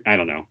different. I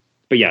don't know,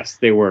 but yes,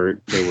 they were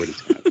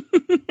disguised.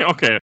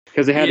 Okay,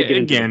 because they had to get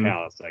into the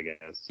palace, I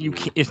guess.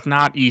 It's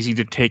not easy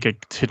to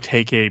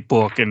take a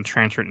book and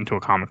transfer it into a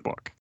comic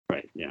book.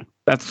 Right. Yeah.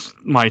 That's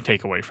my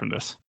takeaway from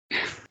this.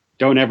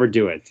 Don't ever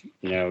do it.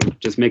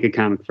 Just make a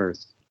comic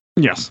first.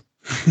 Yes.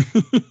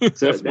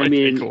 So I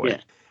mean, yeah.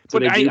 So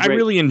but I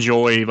really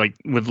enjoy like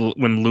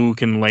when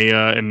Luke and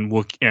Leia and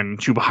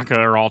Chewbacca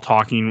are all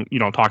talking,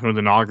 talking with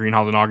the Nogri and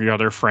how the Nogri are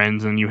their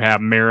friends, and you have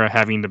Mara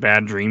having the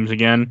bad dreams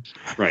again.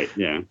 Right.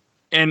 Yeah.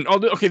 And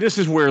this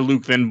is where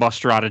Luke then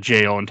busts her out of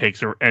jail and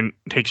takes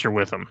her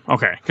with him.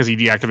 Okay, because he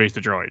deactivates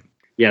the droid.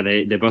 Yeah,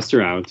 they bust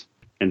her out,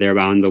 and they're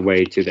on the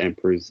way to the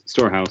Emperor's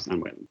storehouse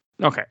on Wayland.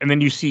 Okay, and then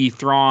you see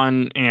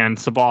Thrawn and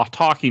C'baoth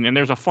talking, and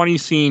there's a funny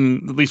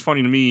scene, at least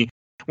funny to me,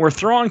 where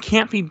Thrawn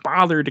can't be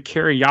bothered to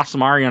carry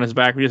Yasmari on his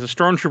back because a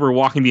stormtrooper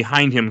walking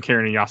behind him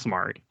carrying a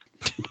Yasmari.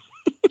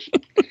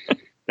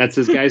 That's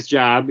this guy's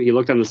job. He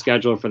looked on the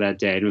schedule for that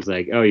day and was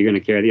like, "Oh, you're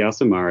going to carry the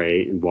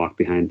Yasmari and walk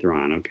behind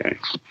Thrawn." Okay.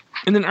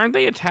 And then aren't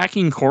they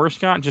attacking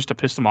Coruscant just to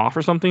piss them off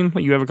or something?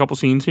 Like you have a couple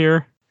scenes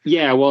here.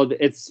 Yeah, well,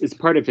 it's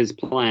part of his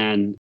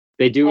plan.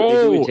 They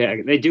do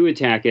attack. They do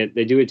attack it.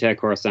 They do attack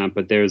Coruscant,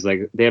 but there's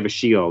they have a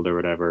shield or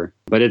whatever.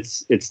 But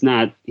it's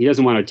not. He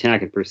doesn't want to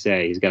attack it per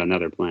se. He's got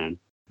another plan.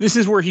 This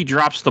is where he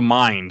drops the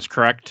mines,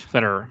 correct?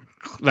 That are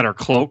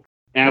cloaked.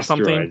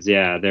 Asteroids.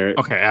 Yeah, they're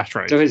okay.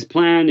 Asteroids. So his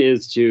plan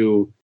is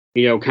to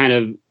kind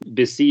of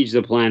besiege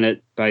the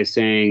planet by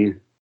saying,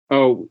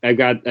 "Oh, I've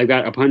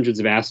got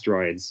hundreds of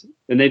asteroids,"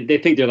 and they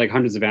think they're like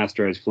hundreds of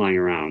asteroids flying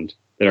around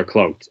that are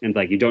cloaked, and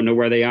you don't know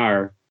where they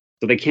are,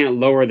 so they can't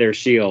lower their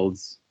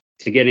shields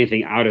to get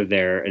anything out of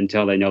there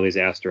until they know these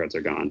asteroids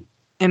are gone.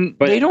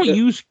 But they don't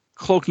use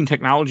cloaking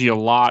technology a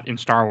lot in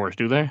Star Wars,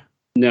 do they?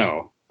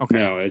 No. Okay.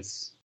 No,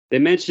 they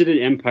mentioned it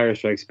in Empire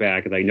Strikes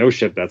Back, no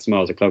ship that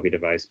small is a cloaking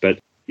device, but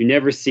you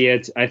never see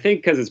it. I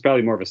think because it's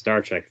probably more of a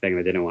Star Trek thing.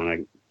 They didn't want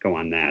to go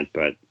on that,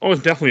 but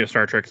it's definitely a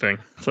Star Trek thing.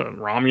 It's a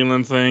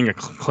Romulan thing, a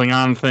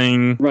Klingon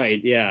thing.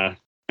 Right? Yeah.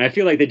 I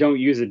feel like they don't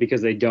use it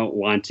because they don't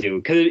want to,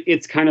 because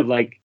it's kind of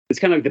like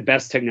the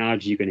best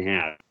technology you can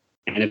have,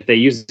 and if they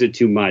use it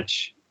too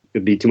much,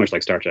 it'd be too much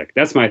like Star Trek.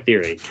 That's my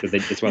theory.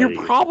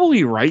 You're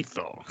probably right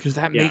though, because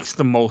that makes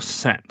the most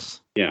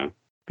sense. Yeah.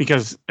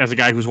 Because as a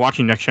guy who's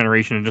watching Next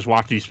Generation and just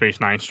watched Deep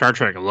Space Nine, Star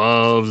Trek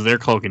loves their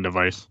cloaking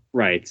device.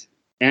 Right.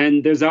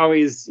 And there's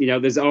always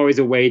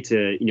a way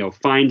to,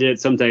 find it.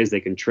 Sometimes they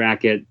can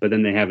track it, but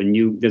then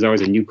there's always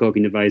a new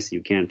cloaking device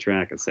you can't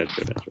track, etc.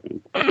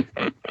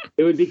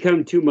 It would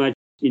become too much,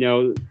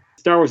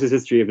 Star Wars'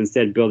 history of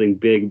instead building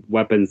big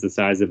weapons the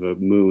size of a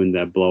moon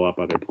that blow up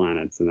other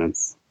planets, and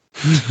that's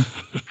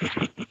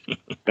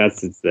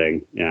its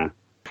thing. Yeah.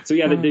 So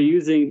yeah, they're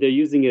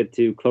using it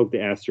to cloak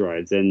the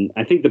asteroids, and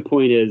I think the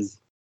point is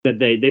that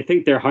they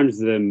think there are hundreds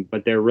of them,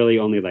 but they're really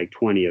only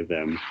 20 of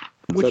them.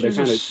 Which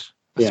is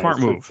a smart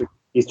move.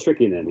 He's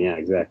tricking them. Yeah,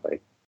 exactly.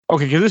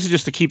 Okay, because this is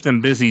just to keep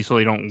them busy so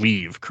they don't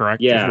leave,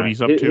 correct? Yeah. That's what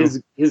he's up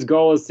to. His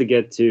goal is to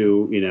get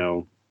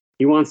to,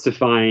 he wants to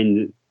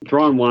find,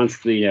 Thrawn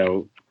wants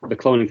the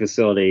cloning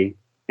facility,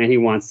 and he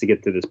wants to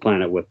get to this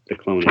planet with the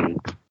cloning.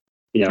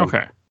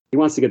 Okay. He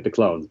wants to get the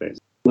clones,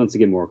 basically. He wants to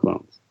get more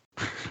clones.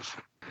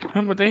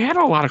 But they had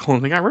a lot of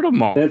clones. They got rid of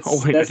them all.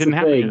 That's that didn't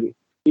happen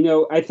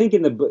yet. I think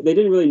in the book, they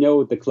didn't really know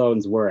what the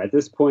clones were. At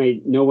this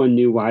point, no one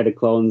knew why the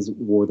clones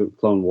were the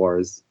Clone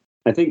Wars.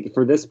 I think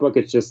for this book,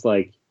 it's just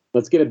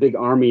let's get a big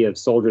army of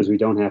soldiers we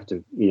don't have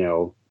to,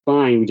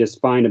 find. We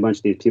just find a bunch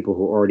of these people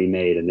who are already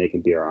made, and they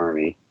can be our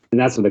army. And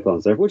that's what the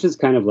clones are, which is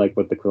kind of like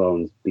what the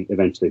clones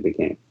eventually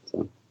became.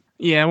 So.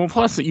 Yeah, well,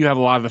 plus you have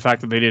a lot of the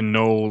fact that they didn't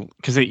know,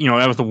 because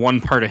that was the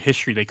one part of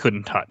history they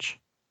couldn't touch.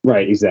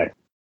 Right, exactly.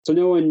 So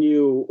no one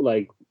knew,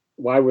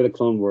 why were the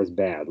Clone Wars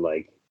bad?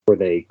 Were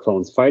they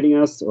clones fighting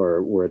us,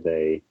 or were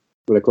the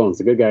clones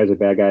the good guys or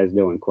bad guys?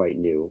 No one quite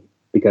knew,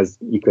 because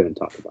you couldn't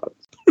talk about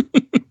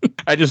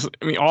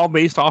it. All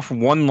based off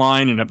one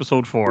line in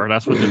episode 4.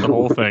 That's what did the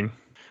whole thing.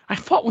 I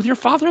fought with your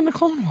father in the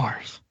Clone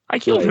Wars. I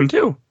killed him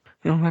too.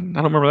 I don't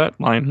remember that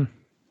line.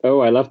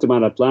 Oh, I left him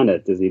on a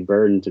planet as he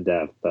burned to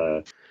death.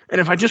 And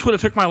if I just would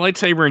have took my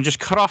lightsaber and just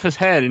cut off his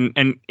head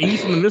and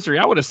eased him the misery,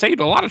 I would have saved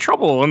a lot of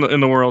trouble in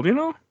the world,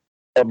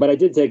 But I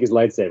did take his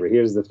lightsaber.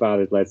 Here's the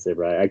father's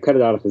lightsaber. I cut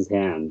it out of his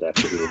hand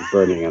after he was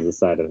burning on the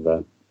side of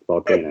the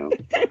volcano.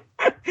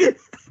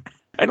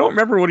 I don't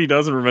remember what he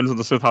does in Revenge of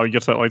the Sith, how he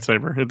gets that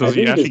lightsaber.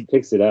 He just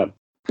picks it up.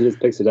 He just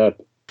picks it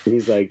up. And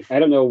he's like, I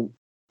don't know,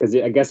 because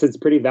I guess it's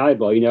pretty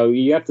valuable.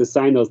 You have to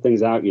sign those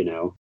things out,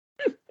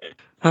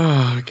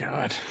 Oh,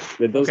 God.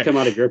 Those come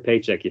out of your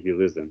paycheck if you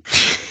lose them.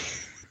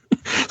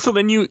 So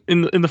then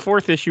in the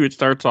fourth issue, it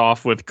starts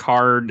off with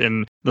Card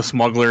and the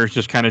smugglers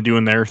just kind of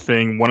doing their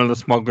thing. One of the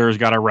smugglers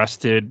got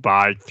arrested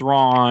by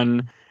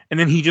Thrawn, and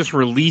then he just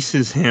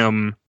releases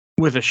him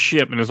with a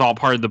ship, and is all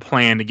part of the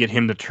plan to get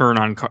him to turn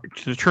on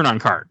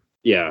Card.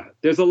 Yeah,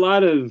 there's a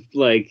lot of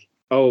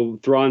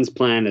Thrawn's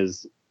plan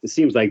it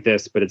seems like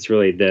this, but it's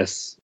really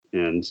this,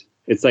 and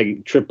it's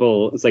like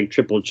triple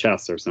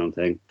chess or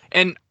something.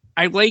 And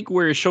I like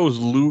where it shows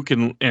Luke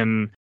and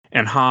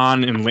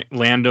Han and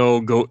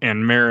Lando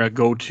and Mara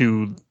go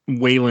to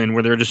Wayland,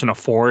 where they're just in a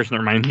forest, and it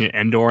reminds me of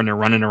Endor, and they're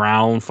running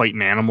around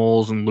fighting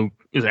animals, and Luke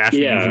is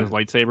actually using his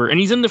lightsaber, and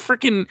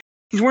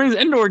he's wearing his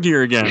Endor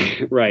gear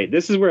again. Right.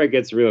 This is where it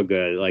gets real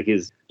good. Like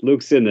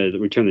Luke's in the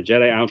Return of the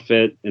Jedi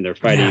outfit, and they're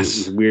fighting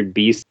these weird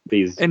beasts.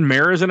 And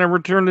Mara's in a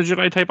Return of the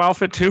Jedi type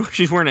outfit too.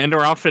 She's wearing an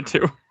Endor outfit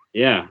too.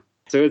 Yeah.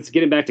 So it's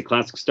getting back to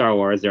classic Star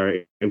Wars.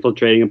 They're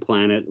infiltrating a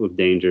planet with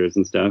dangers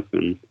and stuff,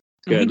 and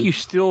I think you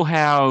still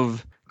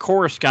have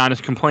Coruscant is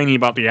complaining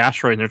about the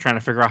asteroid, and they're trying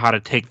to figure out how to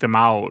take them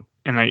out.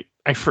 And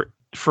I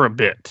for a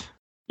bit.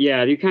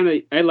 Yeah,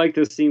 I like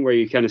this scene where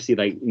you kind of see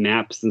like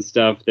maps and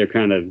stuff. They're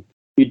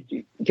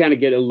you kind of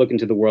get a look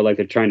into the world, like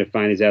they're trying to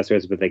find these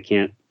asteroids, but they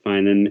can't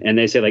find them. And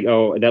they say like,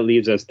 oh, that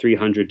leaves us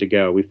 300 to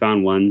go. We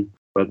found one,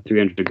 but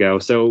 300 to go.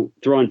 So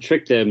Thrawn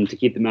tricked them to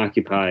keep them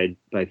occupied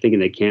by thinking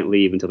they can't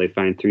leave until they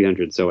find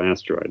 300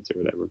 asteroids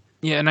or whatever.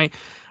 Yeah, and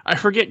I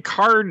forget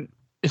Card.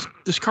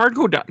 Does Card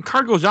go down?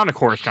 Card goes down to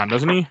Coruscant,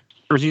 doesn't he?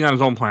 Or is he on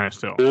his own planet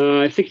still?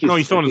 I think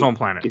he's still on his own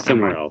planet. He's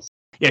somewhere else.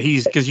 Yeah,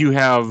 because you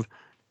have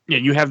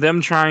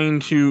them trying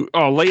to.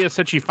 Oh, Leia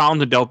said she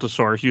found the Delta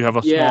Source. You have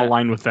a small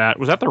line with that.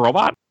 Was that the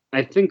robot?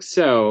 I think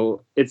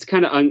so. It's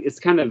kind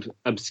of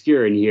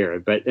obscure in here,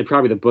 but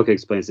probably the book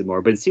explains it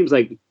more. But it seems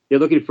like they're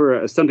looking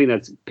for something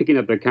that's picking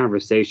up their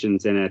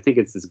conversations, and I think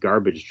it's this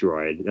garbage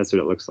droid. That's what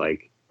it looks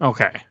like.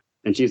 Okay.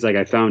 And she's like,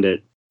 I found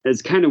it.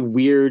 It's kind of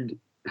weird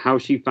how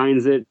she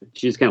finds it.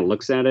 She just kind of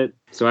looks at it.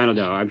 So I don't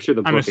know. I'm sure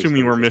I'm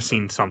assuming we're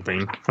missing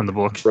something from the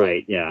books.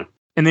 Right, yeah.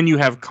 And then you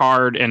have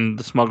Card and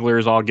the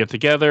smugglers all get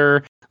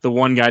together. The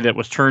one guy that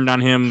was turned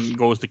on him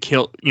goes to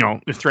kill,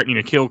 is threatening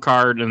to kill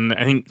Card. And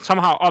I think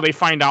somehow, they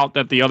find out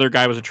that the other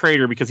guy was a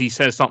traitor because he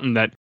says something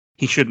that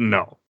he shouldn't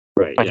know.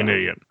 Right. Like an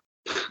idiot.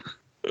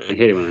 I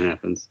hate it when it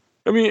happens.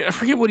 I mean, I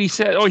forget what he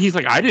said. Oh, he's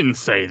like, I didn't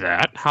say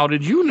that. How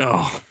did you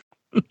know?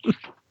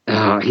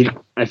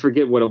 I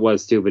forget what it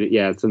was too, but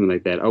it's something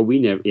like that. Oh, we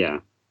never, yeah.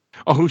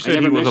 Oh, who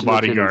said he was a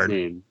bodyguard?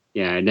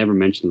 Yeah, I never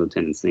mentioned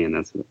Lieutenant's name.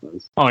 That's what it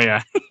was. Oh,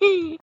 yeah.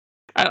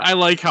 I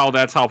like how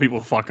that's how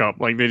people fuck up.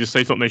 Like, they just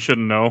say something they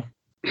shouldn't know.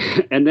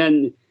 And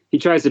then he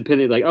tries to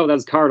pin it like, oh,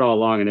 that's Card all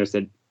along. And they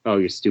said, oh,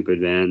 you're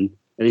stupid, man.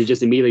 And he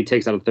just immediately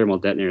takes out a thermal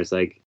detonator. It's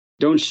like,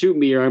 don't shoot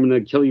me or I'm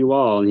going to kill you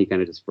all. And he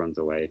kind of just runs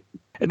away.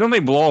 And don't they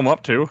blow him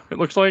up too, it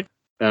looks like?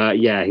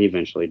 Yeah, he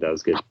eventually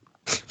does get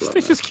blown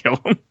They just kill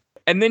him.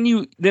 And then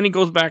he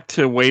goes back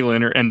to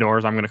Wayland, or Endor,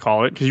 as I'm going to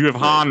call it, because you have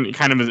Han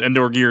kind of his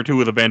Endor gear too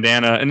with a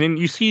bandana. And then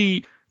you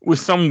see with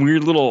some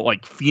weird little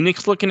like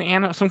phoenix-looking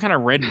some kind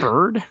of red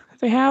bird that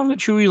they have that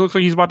Chewie looks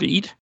like he's about to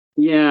eat.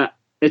 Yeah,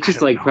 it's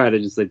just like probably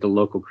just like the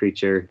local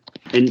creature.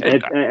 And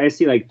I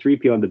see like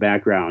 3PO in the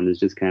background is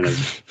just kind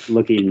of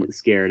looking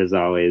scared as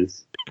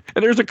always.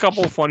 And there's a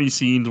couple funny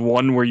scenes.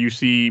 One where you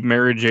see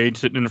Mara Jade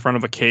sitting in front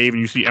of a cave,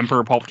 and you see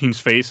Emperor Palpatine's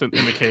face in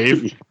the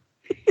cave.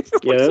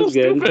 Yeah, that was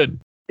good. Stupid.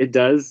 It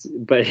does,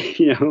 but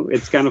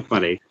it's kind of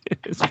funny.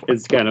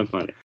 It's kind of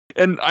funny.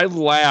 And I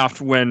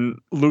laughed when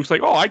Luke's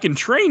like, "Oh, I can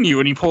train you,"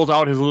 and he pulls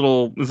out his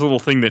little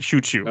thing that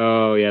shoots you.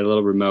 Oh yeah, the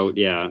little remote.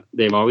 Yeah,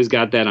 they've always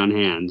got that on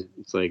hand.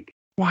 It's like,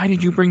 why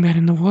did you bring that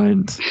in the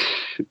woods?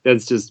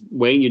 That's just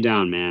weighing you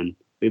down, man.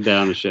 Leave that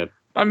on the ship.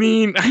 I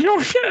mean,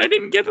 I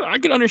didn't get it. I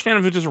could understand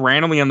if it's just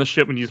randomly on the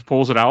ship and he just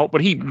pulls it out,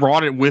 but he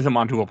brought it with him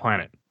onto a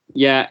planet.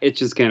 Yeah, it's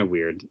just kind of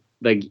weird.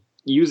 Like,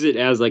 use it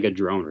as like a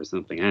drone or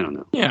something. I don't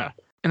know. Yeah.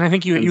 And I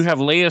think you have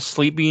Leia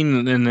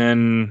sleeping, and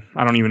then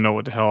I don't even know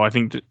what the hell.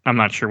 I'm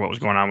not sure what was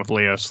going on with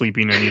Leia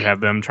sleeping, and you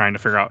have them trying to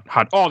figure out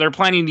how. Oh, they're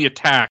planning the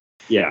attack.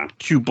 Yeah.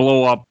 To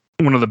blow up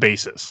one of the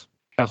bases.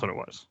 That's what it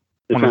was.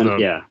 One of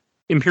the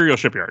Imperial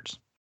shipyards.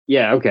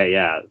 Yeah. Okay.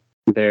 Yeah.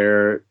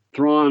 They're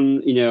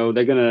Thrawn.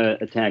 They're gonna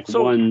attack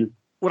one.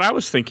 What I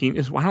was thinking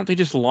is, why don't they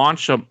just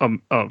launch a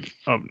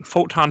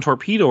photon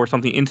torpedo or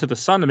something into the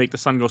sun to make the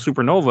sun go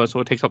supernova, so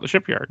it takes out the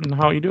shipyard? And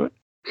how you do it?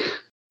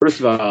 First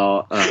of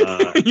all,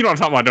 you know what I'm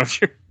talking about,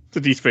 don't you? It's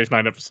a Deep Space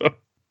Nine episode.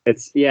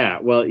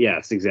 Well,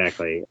 yes,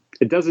 exactly.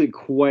 It doesn't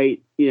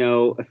quite,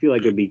 I feel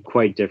like it'd be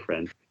quite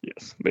different.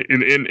 Yes.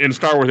 In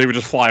Star Wars, they would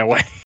just fly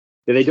away.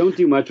 They don't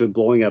do much with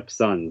blowing up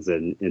suns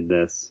in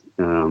this.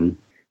 Not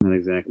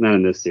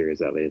in this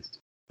series, at least.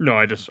 No,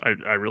 I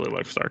really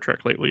like Star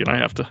Trek lately, and I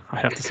have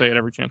to say it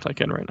every chance I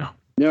can right now.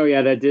 No,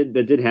 yeah, that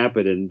did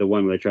happen in the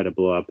one where they tried to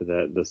blow up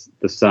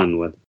the sun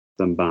with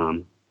some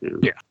bomb.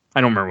 Yeah,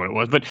 I don't remember what it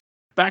was, but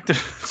back to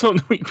so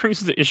it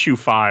brings us to issue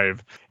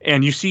 5,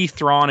 and you see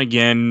Thrawn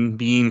again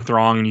being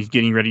Thrawn, and he's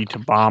getting ready to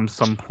bomb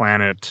some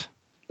planet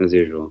as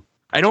usual.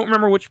 I don't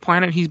remember which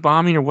planet he's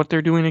bombing or what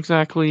they're doing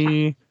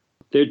exactly.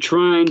 They're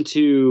trying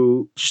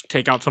to just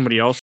take out somebody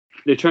else.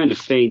 They're trying to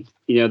feint.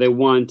 They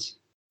want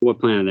what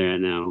planet they're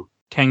at now.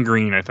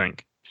 Tangreen, I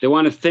think. They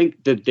want to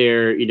think that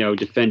they're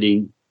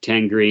defending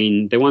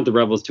Tangreen. They want the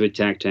rebels to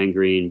attack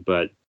Tangreen,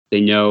 but they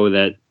know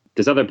that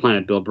this other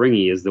planet,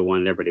 Bilbringi, is the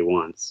one that everybody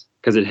wants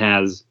because it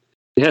has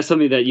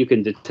something that you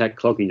can detect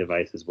cloaking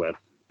devices with,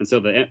 and so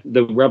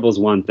the rebels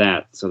want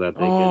that so that they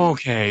can.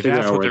 Okay,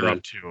 that's what they're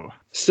up to.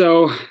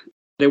 So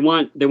they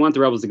want the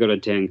rebels to go to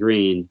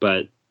Tangreen,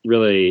 but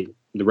really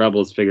the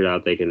rebels figured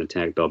out they can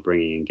attack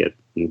Bilbringi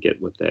and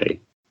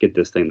get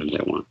this thing that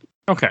they want.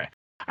 Okay.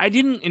 I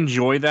didn't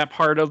enjoy that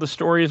part of the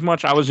story as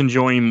much. I was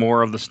enjoying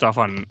more of the stuff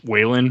on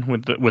Wayland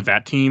with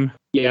that team.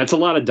 Yeah, it's a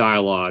lot of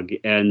dialogue,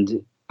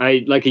 and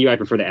I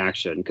prefer the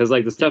action because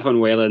like the stuff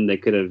on Wayland they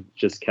could have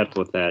just kept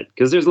with that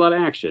because there's a lot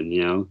of action,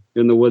 you're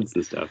in the woods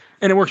and stuff,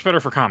 and it works better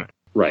for comic.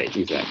 Right,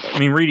 exactly. I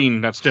mean, reading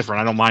that's different.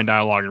 I don't mind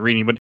dialogue and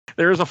reading, but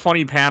there is a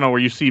funny panel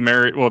where you see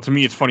Mary. Well, to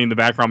me, it's funny in the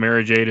background.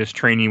 Mary Jade is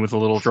training with a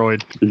little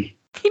droid.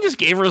 He just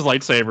gave her his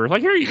lightsaber.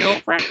 Like, here you go,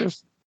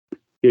 practice.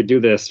 You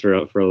do this for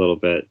a little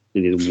bit,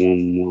 and he's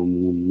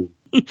and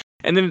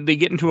then they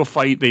get into a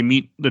fight. They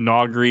meet the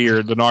Nogri,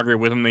 or the Nogri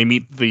with them. They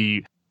meet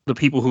the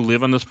people who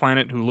live on this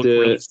planet who look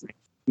really strange.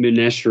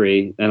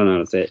 Mineshri. I don't know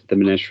how to say it. The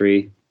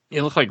Mineshri. They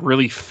look like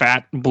really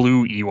fat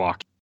blue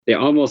Ewok. They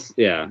almost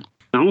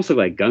look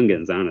like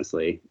Gungans,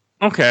 honestly.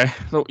 Okay,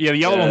 so the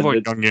yellow ones look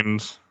like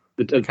Gungans.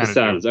 The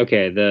Poseidons.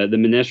 Okay, the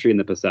Mineshri and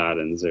the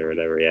Poseidons or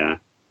whatever. Yeah.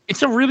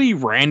 It's a really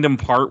random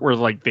part where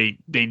like they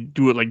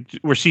do it like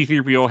where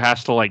C-3PO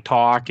has to like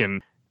talk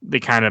and they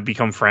kind of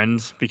become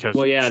friends because.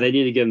 Well, yeah, they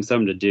need to give him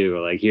something to do.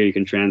 Like here, you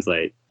can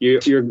translate.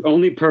 Your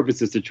only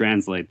purpose is to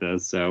translate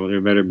this, so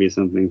there better be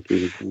something for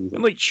you to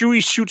translate. Like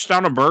Chewie shoots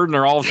down a bird and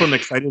they're all of a sudden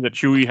excited that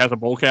Chewie has a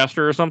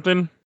bowcaster or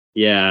something.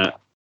 Yeah.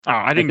 Oh,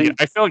 I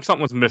feel like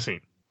something was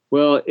missing.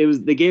 Well, it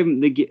was they gave him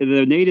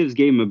the natives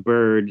gave him a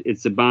bird.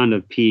 It's a bond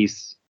of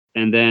peace,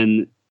 and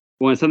then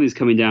when something's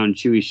coming down,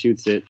 Chewie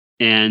shoots it,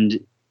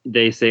 and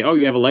they say, "Oh,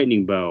 you have a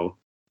lightning bow."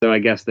 So I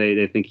guess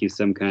they think he's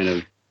some kind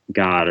of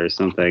god or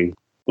something.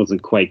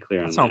 Wasn't quite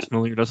clear on that. Sounds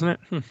familiar, doesn't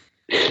it?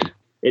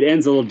 It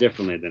ends a little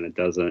differently than it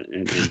does in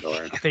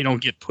Endor. They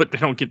don't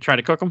try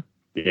to cook them.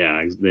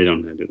 Yeah, they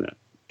don't do that.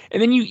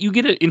 And then you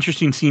get an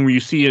interesting scene where you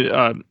see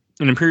an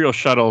Imperial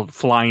shuttle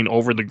flying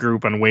over the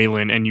group on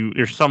Wayland, and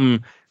there's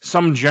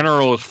some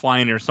general is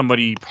flying or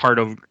somebody part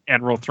of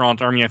Admiral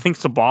Thrawn's army. I think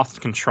Saboth's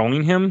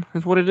controlling him,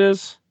 is what it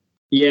is.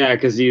 Yeah,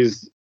 because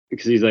he's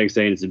like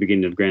saying it's the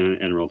beginning of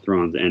Grand Admiral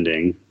Thrawn's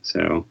ending.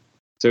 So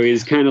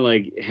he's kind of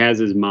like has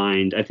his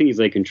mind. I think he's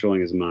like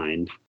controlling his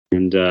mind,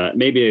 and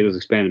maybe it was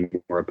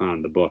expanded more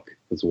upon the book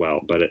as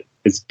well. But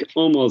it's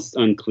almost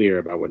unclear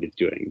about what he's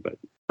doing. But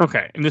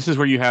okay, and this is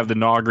where you have the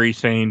Nogri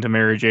saying to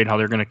Mary Jade how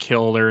they're going to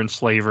kill their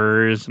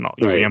enslavers and all,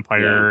 the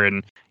Empire,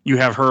 and you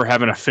have her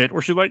having a fit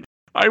where she's like,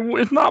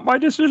 "It's not my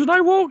decision. I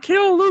won't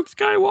kill Luke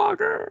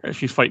Skywalker," and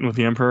she's fighting with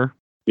the Emperor.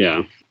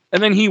 Yeah.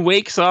 And then he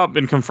wakes up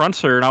and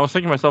confronts her, and I was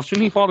thinking to myself,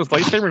 shouldn't he pull out his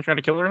lightsaber and try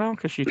to kill her now?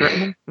 Because she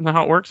threatened him? Isn't that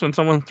how it works when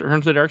someone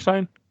turns to the dark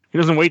side? He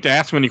doesn't wait to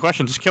ask him any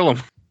questions, just kill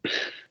him.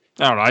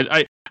 I don't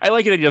know. I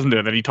like it that he doesn't do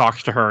it, that he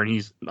talks to her, and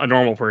he's a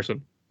normal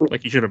person,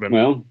 like he should have been.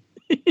 Well,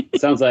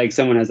 sounds like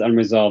someone has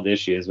unresolved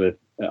issues with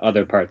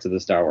other parts of the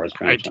Star Wars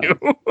franchise. I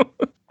do.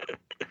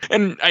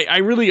 And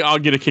I'll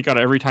get a kick out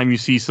of every time you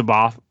see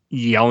Sabath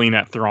yelling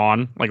at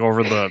Thrawn, like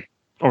over the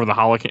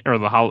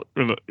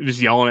just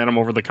yelling at him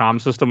over the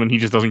comm system, and he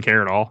just doesn't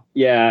care at all.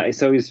 Yeah,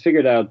 so he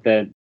figured out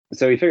that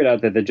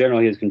the general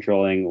he was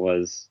controlling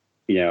was,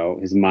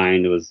 his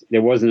mind was,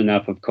 there wasn't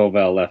enough of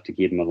Kovel left to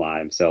keep him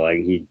alive. So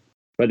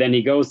but then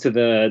he goes to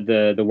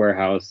the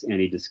warehouse and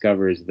he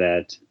discovers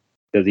that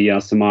the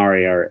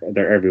Samari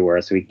they're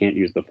everywhere, so he can't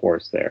use the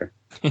Force there.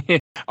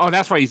 Oh,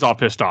 that's why he's all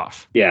pissed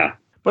off. Yeah.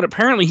 But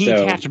apparently he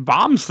attached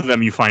bombs to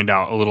them, you find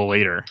out a little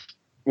later.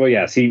 Well,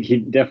 yes, he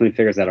definitely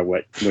figures out a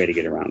way to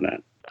get around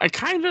that. I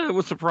kind of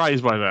was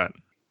surprised by that.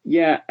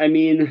 Yeah, I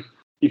mean,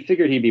 you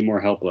figured he'd be more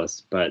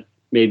helpless, but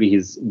maybe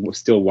he's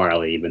still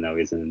wily, even though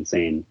he's an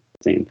insane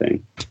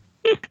thing.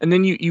 And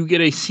then you get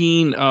a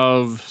scene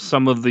of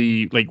some of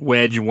the, like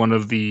Wedge, one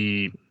of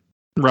the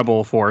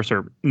Rebel Force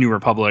or New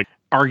Republic,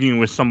 arguing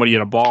with somebody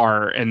at a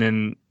bar, and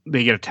then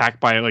they get attacked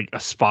by like a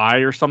spy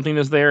or something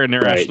is there, and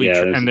they're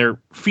and they're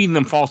feeding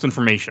them false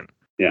information.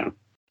 Yeah.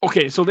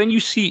 Okay, so then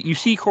you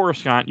see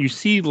Coruscant, you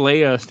see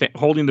Leia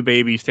holding the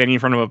baby, standing in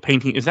front of a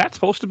painting. Is that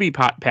supposed to be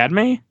Padme?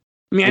 I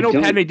mean, I know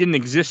Padme didn't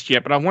exist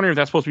yet, but I wonder if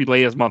that's supposed to be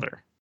Leia's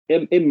mother.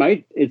 It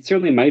might. It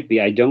certainly might be.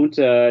 I don't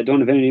have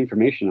any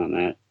information on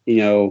that.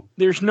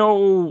 There's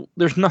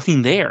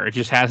nothing there. It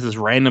just has this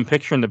random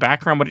picture in the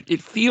background, but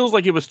it feels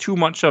like it was too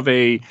much of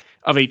a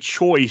of a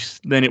choice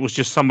than it was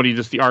just somebody,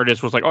 just the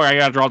artist was like, oh, I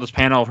got to draw this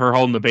panel of her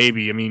holding the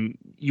baby. I mean,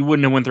 you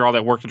wouldn't have went through all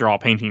that work to draw a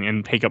painting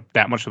and take up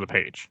that much of the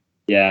page.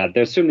 Yeah,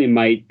 there certainly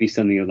might be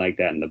something like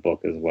that in the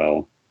book as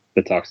well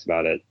that talks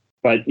about it.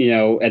 But,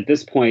 at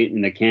this point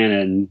in the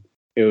canon,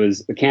 it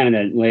was the canon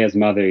that Leia's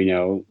mother,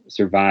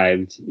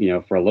 survived,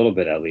 for a little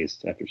bit at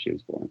least after she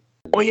was born.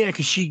 Oh, yeah,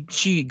 because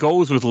she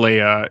goes with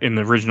Leia in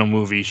the original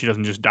movie. She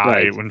doesn't just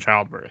die when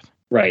childbirth.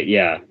 Right,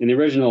 yeah. In the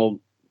original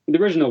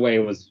way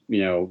it was,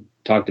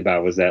 talked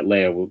about was that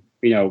Leia,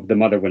 the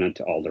mother went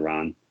into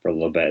Alderaan for a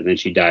little bit, and then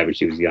she died when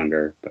she was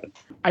younger. But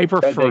I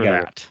prefer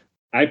that.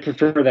 I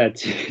prefer that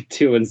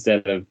too,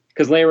 instead of,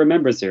 because Leia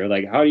remembers her.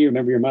 Like, how do you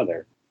remember your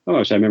mother? Oh,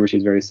 I remember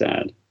she's very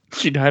sad.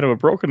 She died of a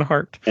broken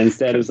heart.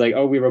 Instead, it was like,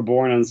 oh, we were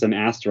born on some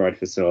asteroid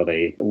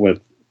facility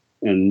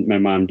and my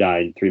mom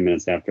died 3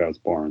 minutes after I was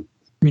born.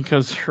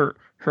 Because her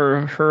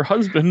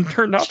husband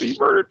turned out to be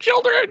murdered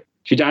children.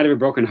 She died of a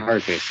broken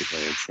heart, basically.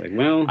 It's like,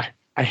 well,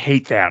 I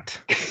hate that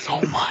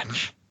so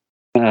much.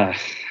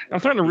 I'm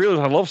starting to realize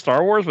I love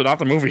Star Wars, but not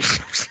the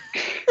movies.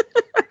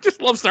 I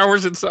just love Star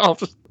Wars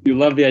itself. You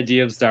love the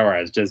idea of Star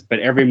Wars, but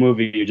every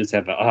movie you just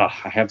have I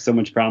have so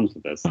much problems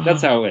with this.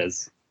 That's how it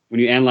is. When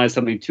you analyze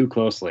something too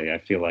closely, I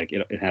feel like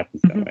it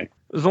happens that way.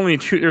 There's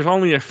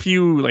only a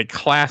few like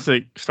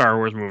classic Star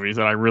Wars movies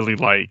that I really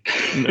like.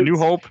 A New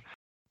Hope,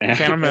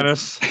 Phantom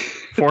Menace,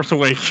 Force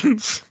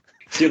Awakens.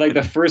 See, like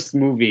the first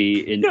movie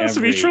in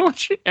every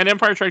trilogy, and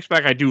Empire Strikes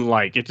Back, I do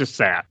like. It's just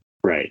sad.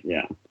 Right?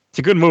 Yeah. It's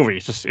a good movie.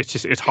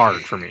 It's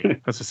hard for me.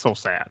 It's just so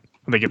sad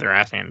when they get their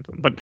ass handed to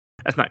them. But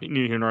that's not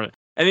neither here nor there.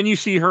 And then you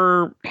see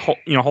her,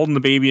 holding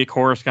the baby at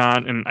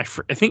Coruscant, and I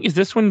think is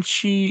this when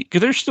because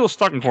they're still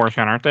stuck in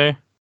Coruscant, aren't they?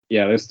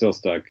 Yeah, they're still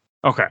stuck.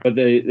 Okay, but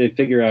they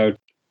figure out.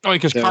 Oh,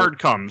 because Card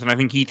comes, and I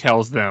think he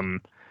tells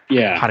them,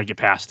 how to get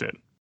past it.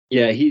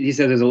 Yeah, he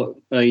said there's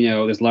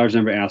there's a large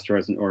number of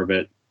asteroids in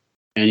orbit,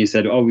 and he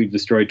said, oh, we've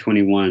destroyed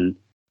 21,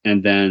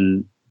 and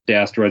then the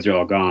asteroids are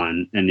all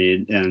gone, and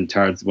they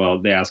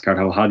asked Card,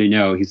 how do you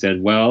know? He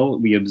said, well,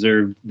 we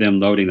observed them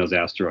loading those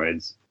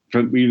asteroids.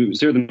 We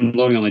observed them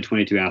loading only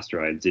 22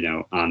 asteroids,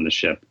 on the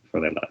ship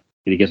before they left.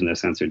 And he gives them their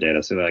sensor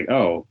data, so they're like,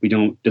 oh,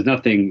 there's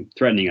nothing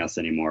threatening us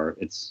anymore.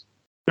 It's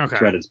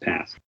threat is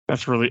past.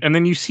 That's really, and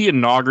then you see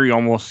Nagri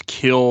almost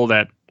kill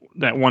that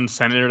one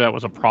senator that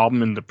was a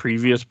problem in the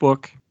previous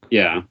book.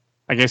 Yeah,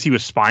 I guess he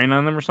was spying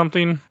on them or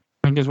something.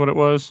 I think is what it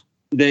was.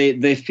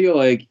 They feel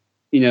like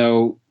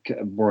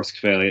Borsk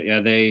failure.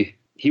 Yeah,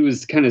 he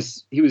was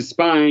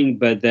spying,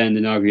 but then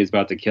Nagri is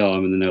about to kill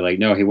him, and then they're like,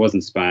 no, he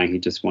wasn't spying. He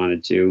just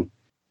wanted to.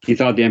 He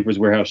thought the Emperor's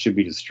warehouse should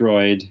be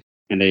destroyed,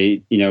 and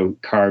they,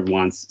 Card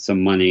wants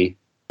some money.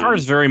 Card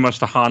is very much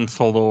the Han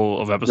Solo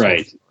of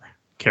episode 4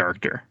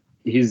 character.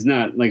 He's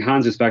not like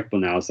Han's respectable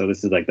now, so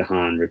this is like the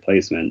Han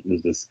replacement.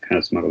 Is this kind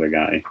of smuggler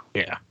guy?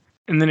 Yeah,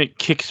 and then it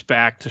kicks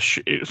back to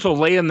so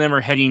Leia and them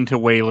are heading to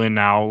Wayland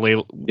now.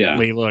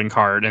 Layla and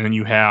Card, and then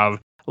you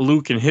have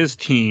Luke and his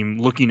team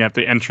looking at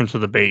the entrance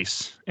of the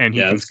base, and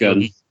that's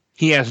good.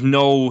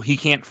 He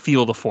can't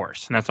feel the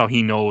Force, and that's how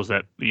he knows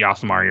that the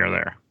Yasmari are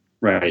there.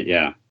 Right.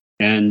 Yeah,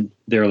 and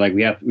they're like,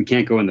 we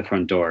can't go in the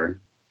front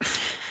door.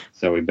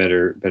 So we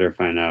better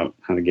find out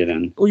how to get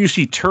in. Well, you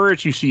see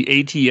turrets, you see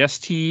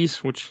ATSTs,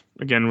 which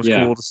again was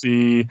cool to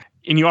see.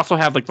 And you also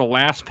have like the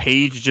last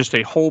page, just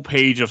a whole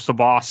page of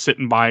Sabah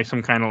sitting by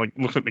some kind of like,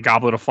 looks like the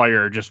Goblet of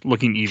Fire, just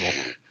looking evil.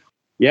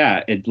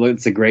 Yeah,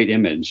 it's a great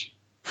image.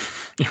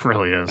 It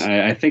really is.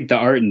 I think the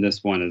art in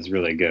this one is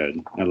really good.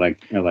 I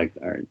like the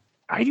art.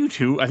 I do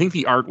too. I think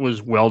the art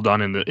was well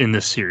done in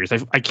this series.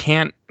 I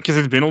can't, because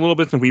it's been a little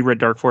bit since we read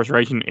Dark Force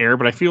Rising Air,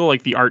 but I feel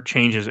like the art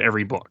changes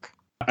every book.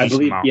 I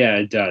believe,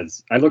 it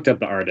does. I looked up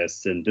the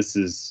artists, and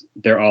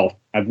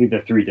I believe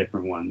they're 3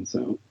 different ones.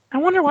 So I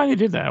wonder why they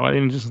did that. Why they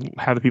didn't just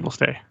have the people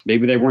stay?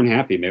 Maybe they weren't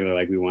happy. Maybe they're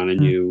like, we want a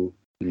new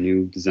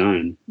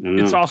design. I don't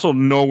know. It's also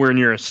nowhere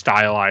near as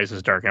stylized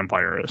as Dark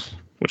Empire is,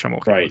 which I'm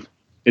okay with.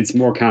 It's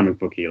more comic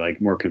booky, like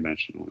more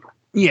conventional.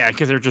 Yeah,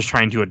 because they're just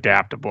trying to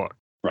adapt a book.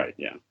 Right,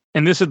 yeah.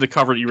 And this is the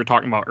cover that you were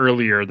talking about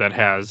earlier that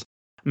has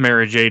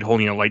Mara Jade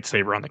holding a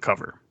lightsaber on the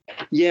cover.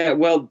 Yeah,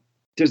 well,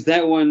 there's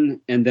that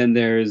one, and then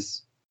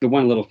there's the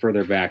one a little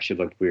further back. She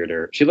looked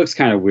weirder. She looks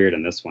kind of weird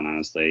in this one,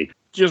 honestly.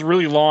 Just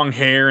really long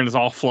hair and is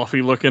all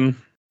fluffy looking.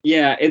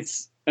 Yeah,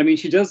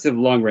 she does have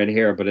long red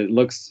hair, but it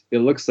looks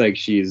like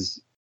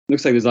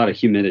there's a lot of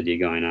humidity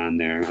going on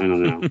there. I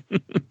don't know.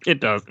 It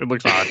does. It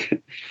looks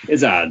odd.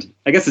 It's odd.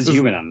 I guess it's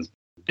humid on this.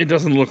 It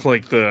doesn't look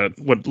like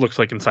what it looks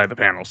like inside the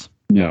panels.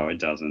 No, it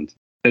doesn't.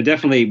 They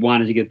definitely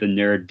wanted to get the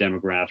nerd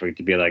demographic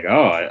to be like,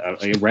 oh,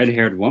 a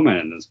red-haired woman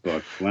in this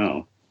book.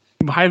 Well,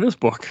 buy this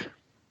book.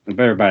 I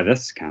better buy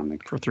this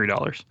comic for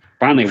 $3.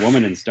 Finally, a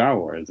woman in Star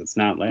Wars. It's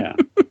not Leia.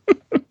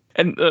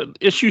 And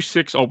issue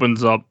 6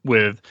 opens up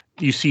with,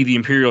 you see the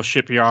Imperial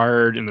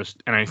shipyard and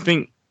I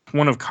think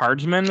one of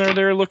Card's men are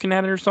there looking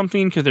at it or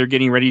something because they're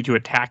getting ready to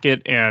attack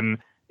it. And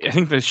I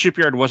think the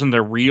shipyard wasn't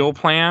their real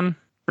plan,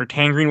 or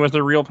Tangrene was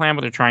their real plan,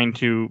 but they're trying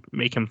to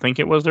make him think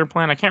it was their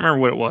plan. I can't remember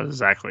what it was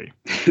exactly.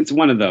 It's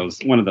one of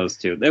those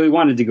two. They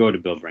wanted to go to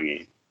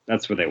Bilbringi.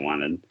 That's what they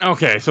wanted.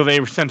 Okay, so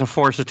they sent a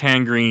force of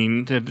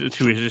Tangrene to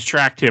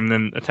distract him,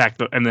 then attack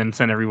and then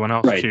send everyone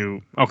else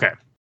to. Okay,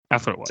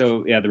 that's what it was.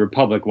 So yeah, the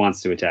Republic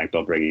wants to attack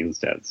Belbrigi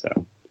instead. So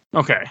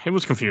okay, it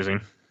was confusing.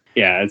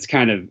 Yeah, it's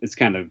kind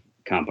of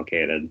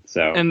complicated.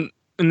 So and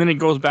then it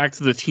goes back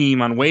to the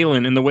team on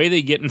Wayland, and the way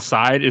they get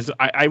inside is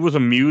I was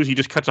amused. He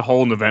just cuts a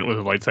hole in the vent with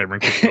a lightsaber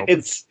and kicks it open.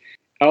 It's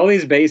all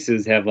these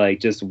bases have like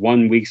just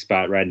one weak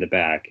spot right in the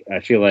back. I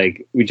feel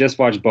like we just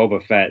watched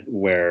Boba Fett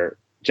where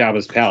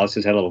Jabba's palace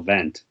just had a little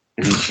vent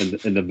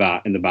in the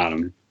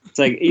bottom. It's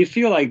like you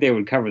feel like they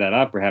would cover that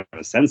up or have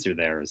a sensor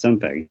there or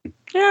something.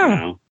 Yeah, you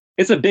know?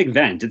 It's a big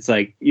vent. It's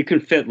like you can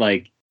fit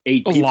like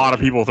 8 people. A lot of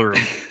people through.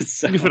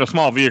 So, you can fit a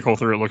small vehicle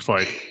through. It looks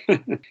like.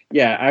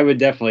 Yeah, I would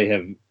definitely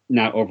have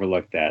not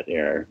overlooked that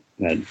error.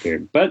 That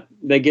period. But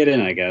they get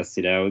in, I guess.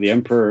 You know, the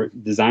Emperor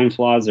design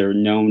flaws are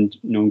known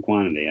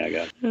quantity, I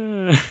guess.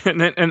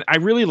 And I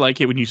really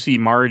like it when you see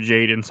Mara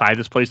Jade inside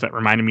this place that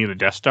reminded me of the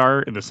Death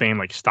Star in the same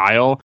like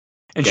style,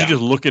 and she's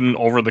just looking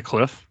over the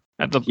cliff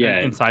at the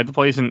inside the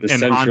place, and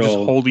Han just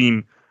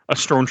holding a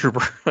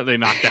stormtrooper that they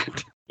knocked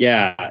out.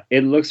 Yeah,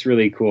 it looks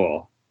really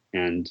cool,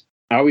 and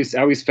I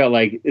always felt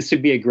like this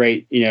would be a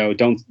great, you know,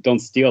 don't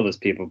steal this,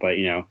 people, but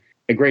you know,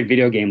 a great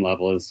video game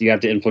level is you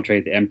have to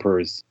infiltrate the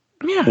Emperor's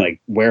like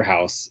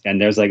warehouse,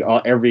 and there's like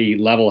every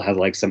level has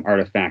like some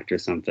artifact or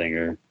something,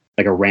 or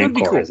like a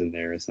Rancor is in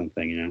there or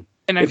something, you know.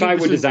 And if I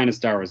would design a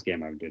Star Wars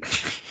game, I would do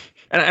that.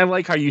 And I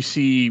like how you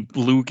see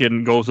Luke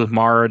and goes with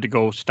Mara to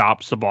go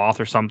stop Sabath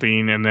or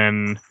something, and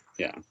then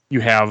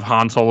you have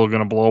Han Solo going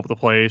to blow up the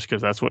place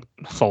because that's what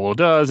Solo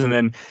does, and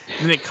then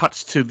it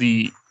cuts to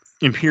the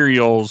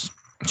Imperial's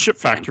ship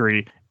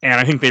factory,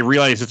 and I think they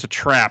realize it's a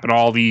trap, and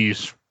all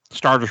these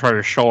Star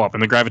Destroyers show up,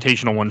 and the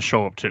gravitational ones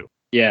show up too.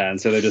 Yeah,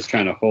 and so they're just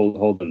trying to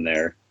hold them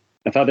there.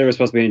 I thought they were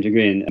supposed to be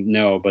integrating.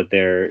 No, but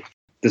the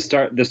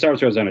Star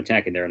Destroyers aren't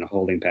attacking. They're in a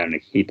holding pattern to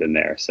keep them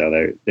there.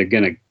 So they're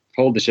gonna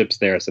hold the ships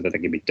there so that they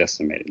can be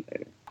decimated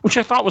later. Which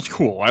I thought was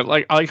cool. I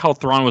like how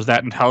Thrawn was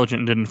that intelligent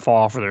and didn't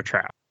fall for their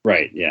trap.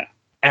 Right. Yeah.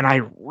 And I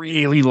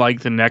really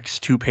like the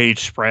next 2-page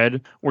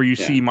spread where you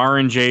see Mara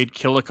and Jade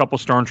kill a couple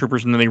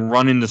stormtroopers, and then they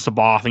run into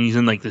Sabath, and he's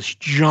in like this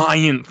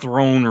giant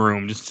throne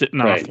room, just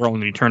sitting on a throne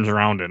that he turns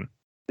around in.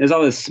 There's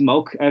all this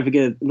smoke. I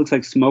forget. It looks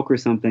like smoke or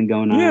something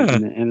going on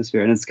in the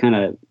atmosphere, and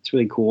it's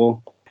really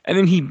cool.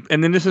 And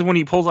then this is when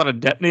he pulls out a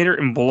detonator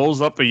and blows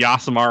up the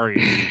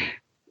Yasamari.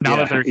 Now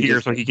that they're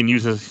here, so he can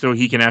use this, so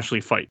he can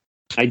actually fight.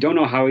 I don't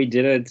know how he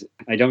did it.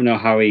 I don't know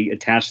how he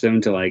attached them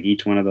to like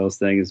each one of those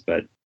things,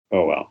 but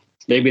oh well.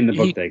 Maybe in the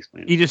book they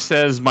explain it. He just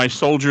says, "My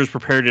soldiers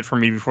prepared it for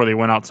me before they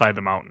went outside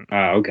the mountain."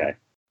 Oh, okay.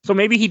 So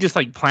maybe he just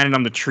like planted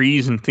on the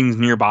trees and things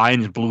nearby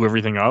and just blew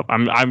everything up.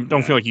 I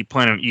don't feel like he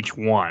planted on each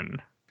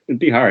one. It'd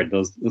be hard.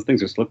 Those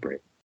things are slippery.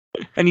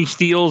 And he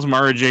steals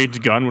Mara Jade's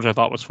gun, which I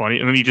thought was funny,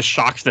 and then he just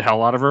shocks the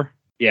hell out of her.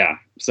 Yeah.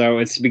 So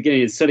it's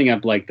setting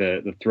up like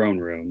the throne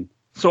room.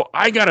 So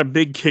I got a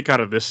big kick out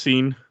of this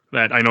scene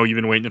that I know you've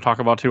been waiting to talk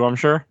about too, I'm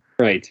sure.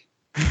 Right.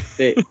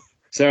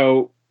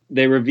 So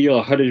they reveal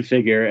a hooded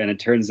figure, and it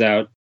turns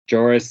out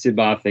Joruus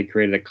C'baoth, they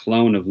created a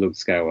clone of Luke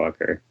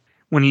Skywalker.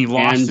 When he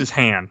lost his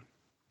hand.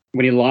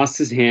 When he lost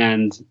his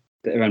hand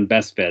on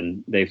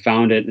Bespin, they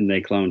found it and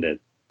they cloned it.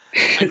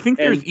 I think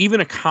there's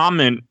even a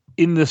comment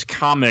in this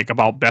comic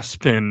about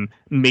Bespin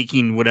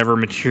making whatever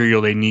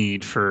material they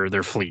need for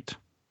their fleet.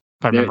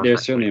 There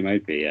certainly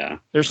might be, yeah.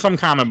 There's some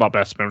comment about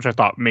Bespin, which I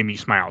thought made me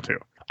smile too.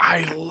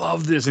 I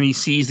love this, and he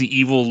sees the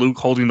evil Luke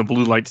holding the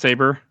blue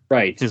lightsaber.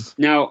 Right.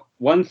 Now,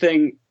 one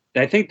thing,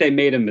 I think they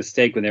made a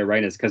mistake when they were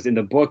writing this, because in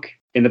the book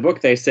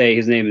they say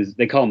his name is,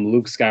 they call him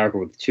Luke Skywalker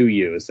with 2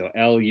 U's, so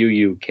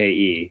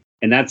Luuke.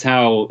 And that's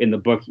how, in the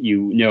book,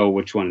 you know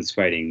which one is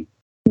fighting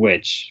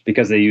which,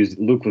 because they used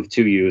Luke with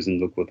 2 U's and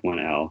Luke with 1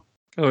 L.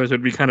 Otherwise,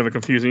 it'd be kind of a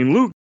confusing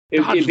Luke.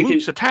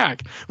 Luke's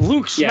attack.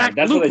 Luke smacked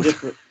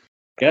Luke.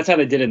 That's how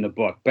they did it in the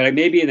book. But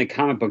maybe in the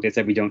comic book, they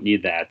said we don't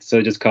need that.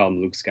 So just call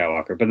him Luke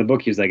Skywalker. But in the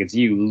book, he was like, it's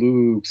you,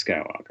 Luke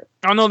Skywalker.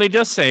 Oh, no, they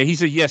just say, he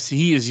said, yes,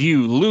 he is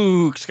you,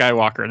 Luke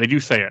Skywalker. They do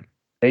say it.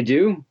 They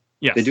do?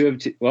 Yes. They do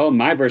have in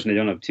my version, they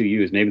don't have 2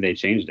 U's. Maybe they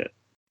changed it.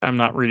 I'm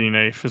not reading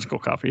a physical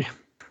copy.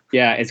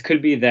 Yeah, it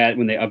could be that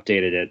when they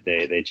updated it,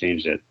 they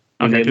changed it.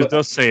 Okay, it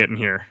does say it in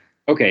here.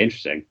 Okay,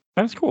 interesting.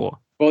 That's cool.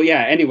 Well,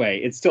 yeah,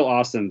 anyway, it's still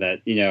awesome that,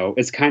 you know,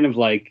 it's kind of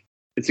like,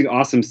 it's an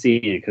awesome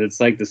scene because it's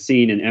like the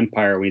scene in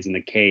Empire when he's in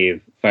the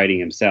cave fighting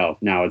himself.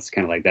 Now it's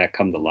kind of like that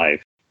come to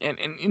life.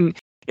 And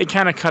it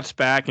kind of cuts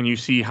back and you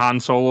see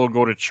Han Solo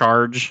go to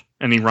charge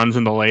and he runs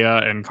into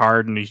Leia and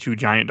Card and these 2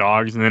 giant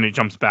dogs. And then it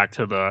jumps back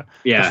to the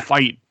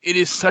fight. It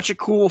is such a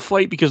cool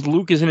fight because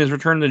Luke is in his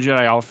Return of the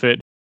Jedi outfit.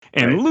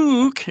 And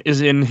Luke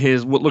is in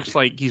his, what looks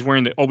like he's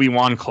wearing the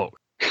Obi-Wan cloak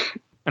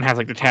and has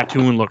like the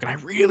Tatooine look. And I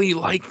really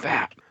like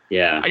that.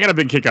 Yeah. I got a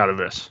big kick out of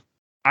this.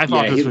 I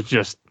thought this was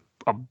just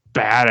a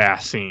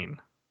badass scene.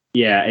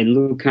 Yeah. And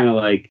Luke kind of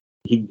like,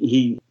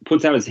 he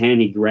puts out his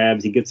hand, he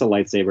gets a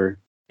lightsaber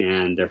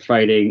and they're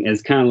fighting. And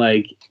it's kind of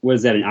like, what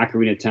is that, an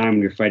Ocarina of Time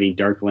when you're fighting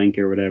Dark Link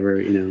or whatever,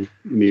 you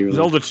know?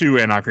 Zelda 2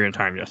 and Ocarina of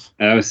Time, yes.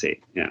 Oh, I see.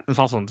 Yeah. It's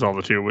also in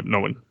Zelda 2, but no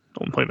one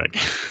Don't play that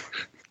game.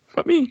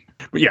 But me.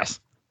 But yes,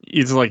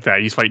 he's like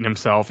that. He's fighting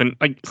himself, and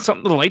like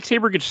something. The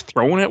lightsaber gets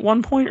thrown at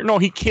one point. Or no,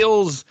 he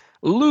kills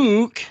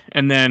Luke,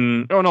 and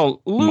then Mara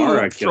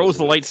Luke throws kills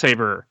the him.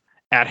 lightsaber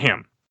at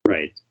him,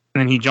 Right.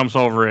 and then he jumps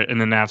over it, and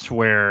then that's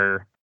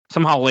where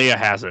somehow Leia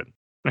has it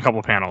in a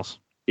couple panels.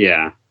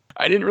 Yeah.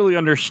 I didn't really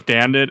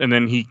understand it, and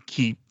then he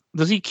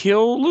does he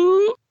kill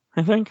Luke?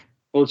 I think.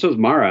 Well, it shows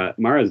Mara.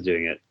 Mara's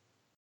doing it.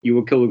 You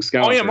will kill Luke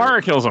Skywalker. Oh yeah,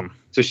 Mara kills him.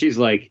 So she's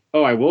like,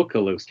 "Oh, I will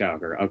kill Luke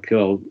Skywalker. I'll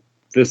kill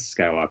this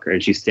Skywalker,"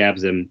 and she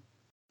stabs him.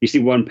 You see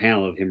one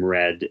panel of him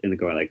red, and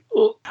going like,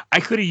 "Oh." I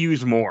could have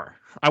used more.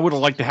 I would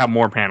have liked to have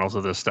more panels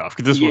of this stuff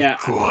because this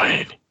was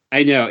good.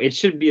 I know it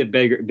should be a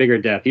bigger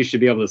death. You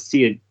should be able to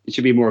see it. It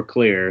should be more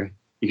clear.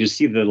 You can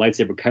see the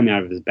lightsaber coming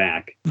out of his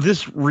back.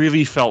 This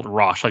really felt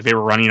rushed, like they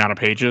were running out of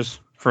pages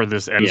for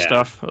this end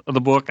stuff of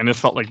the book, and this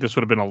felt like this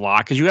would have been a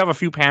lot because you have a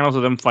few panels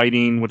of them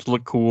fighting, which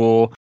look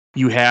cool.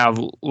 You have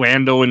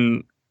Lando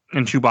and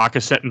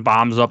Chewbacca setting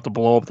bombs up to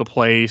blow up the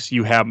place.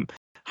 You have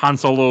Han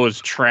Solo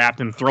is trapped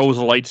and throws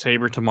a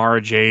lightsaber to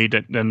Mara Jade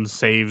that then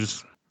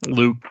saves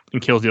Luke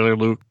and kills the other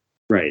Luke.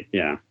 Right.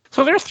 Yeah.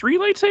 So there's 3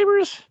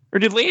 lightsabers? Or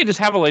did Leia just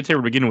have a lightsaber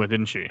to begin with,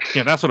 didn't she?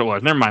 Yeah, that's what it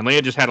was. Never mind.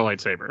 Leia just had a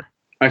lightsaber.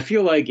 I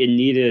feel like we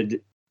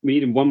needed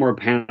one more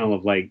panel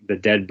of like the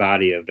dead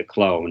body of the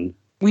clone.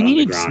 We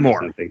needed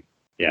more.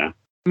 Yeah.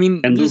 I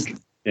mean, and Luke,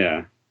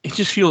 yeah. It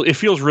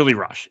feels really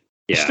rushed.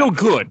 Yeah. It's still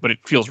good, but it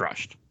feels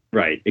rushed.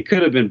 Right. It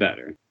could have been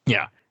better.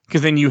 Yeah.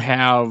 Because then you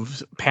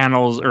have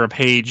panels or a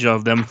page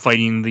of them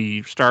fighting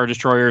the Star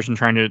Destroyers and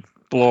trying to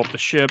blow up the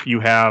ship. You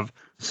have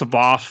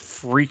Sabath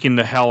freaking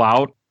the hell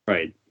out.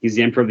 Right. He's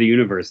the Emperor of the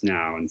Universe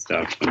now and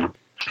stuff. And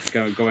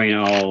going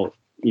all,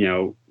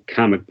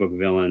 comic book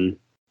villain.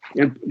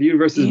 The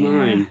universe is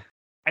mine.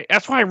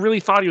 That's why I really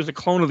thought he was a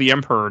clone of the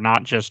Emperor,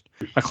 not just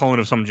a clone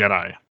of some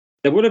Jedi.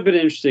 That would have been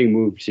an interesting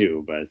move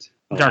too, but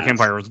Dark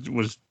Empire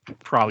was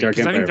probably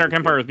because I think Dark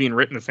Empire was being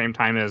written at the same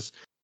time as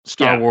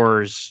Star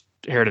Wars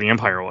Heir to the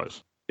Empire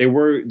was. They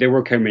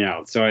were coming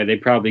out, so they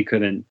probably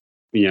couldn't,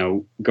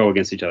 go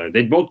against each other.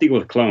 They both deal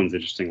with clones,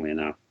 interestingly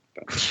enough.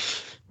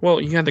 But. Well,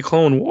 you had the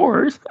Clone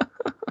Wars.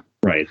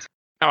 Right.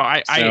 Oh,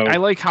 I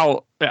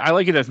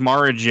like it as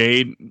Mara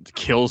Jade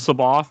kills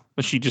Sabath,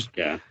 but she just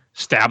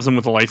stabs him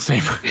with a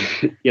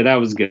lightsaber. Yeah, that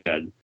was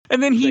good.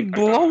 And then he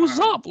blows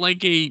up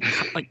like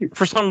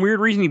for some weird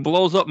reason he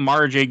blows up.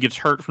 Mara Jade gets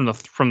hurt from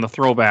the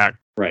throwback.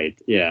 Right.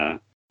 Yeah.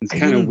 It's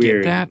kind of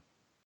weird.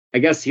 I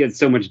guess he had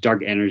so much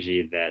dark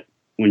energy that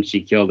when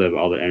she killed him,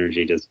 all the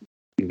energy just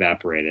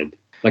evaporated.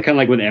 Like kind of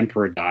like when the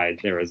Emperor died,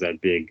 there was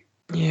that big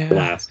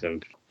blast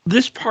of.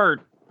 This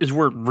part is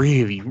where it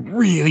really,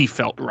 really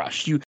felt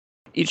rushed.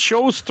 It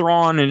shows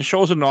Thrawn and it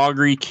shows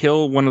Nogri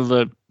kill one of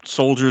the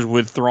soldiers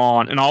with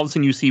Thrawn, and all of a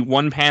sudden you see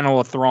one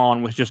panel of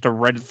Thrawn with just a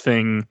red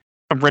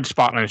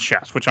spot on his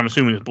chest, which I'm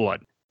assuming is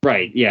blood.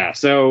 Right, yeah.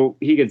 So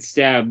he gets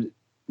stabbed.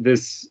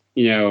 This,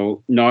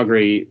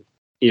 Nogri,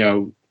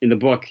 in the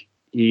book,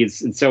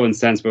 he's so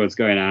incensed by what's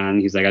going on.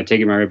 He's like, I'm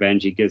taking my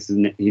revenge. He gets his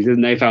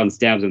knife out and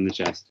stabs him in the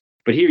chest.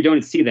 But here you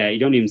don't see that. You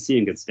don't even see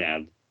him get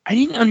stabbed. I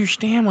didn't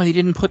understand why they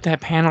didn't put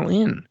that panel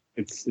in.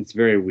 It's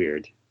very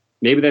weird.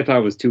 Maybe they thought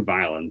it was too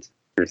violent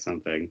or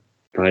something.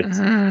 But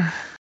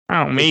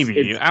maybe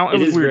it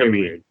was weird to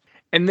me. Weird.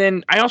 And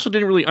then I also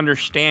didn't really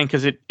understand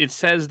because it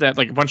says that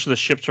like a bunch of the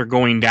ships are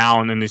going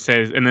down, and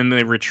and then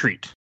they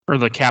retreat, or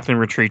the captain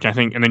retreats, I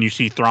think, and then you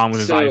see Thrawn with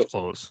his eyes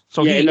closed.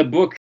 So in the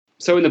book,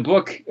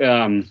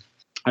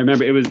 I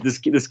remember it was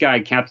this guy,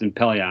 Captain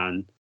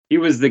Pelion. He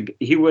was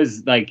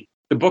like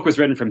the book was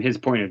written from his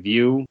point of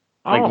view.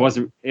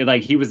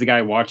 Like he was the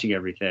guy watching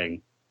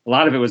everything. A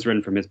lot of it was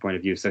written from his point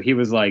of view. So he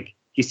was like,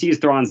 he sees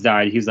Thrawn's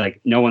died. He's like,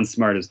 no one's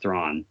smart as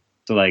Thrawn.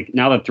 So like,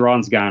 now that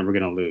Thrawn's gone, we're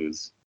gonna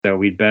lose. So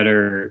we'd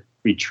better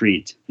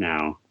retreat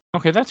now.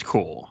 Okay, that's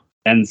cool.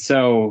 And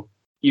so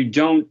you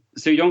don't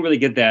really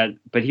get that.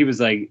 But he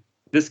was like,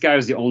 this guy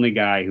was the only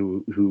guy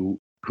who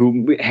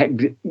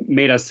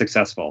made us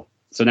successful.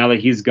 So now that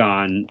he's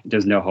gone,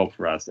 there's no hope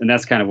for us. And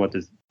that's kind of what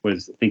his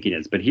thinking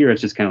is. But here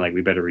it's just kind of like,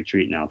 we better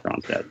retreat now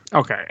Thrawn's dead.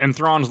 Okay, and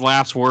Thrawn's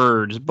last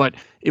words, but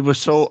it was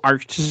so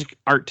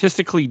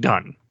artistically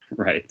done.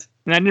 Right.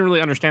 And I didn't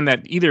really understand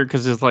that either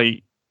because it's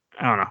like,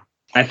 I don't know.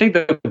 I think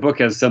the book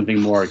has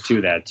something more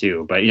to that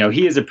too. But,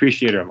 he is an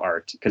appreciator of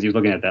art because he was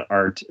looking at that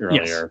art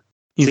earlier.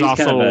 Yes. He's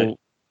also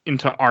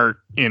into art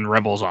in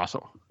Rebels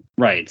also.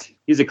 Right.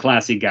 He's a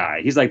classy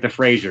guy. He's like the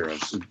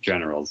Frasier of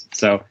generals.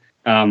 So,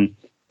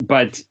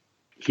 but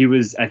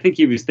I think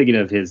he was thinking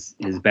of his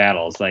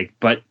battles, like,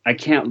 but I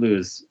can't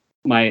lose.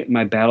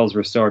 My battles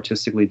were so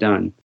artistically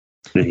done.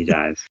 And then he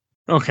dies.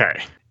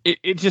 Okay.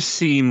 It just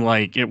seemed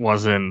like it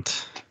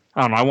wasn't,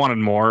 I don't know, I wanted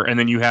more. And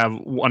then you have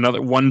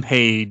another one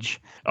page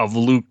of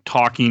Luke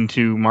talking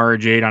to Mara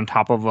Jade on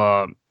top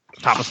of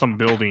some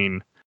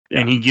building. Yeah.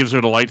 And he gives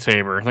her the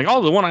lightsaber. Like,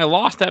 the one I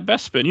lost at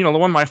Bespin, the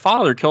one my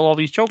father killed all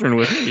these children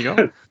with. Here you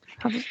go.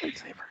 Have this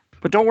lightsaber.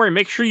 But don't worry,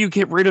 make sure you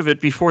get rid of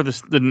it before the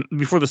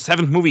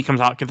 7th movie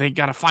comes out, because they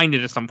got to find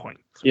it at some point.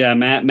 Yeah,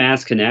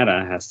 Maz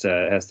Kanata has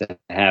to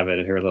have it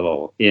at her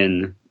little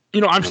inn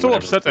I'm still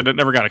whatever. upset that it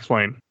never got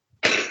explained.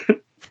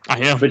 I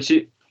am. But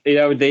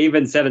they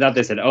even set it up.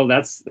 They said, "Oh,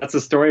 that's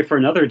a story for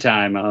another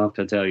time. I'll have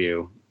to tell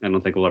you." I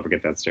don't think we'll ever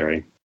get that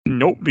story.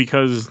 Nope,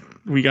 because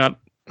we got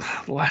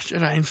The Last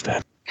Jedi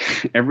instead.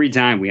 Every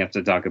time we have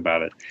to talk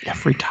about it.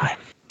 Every time.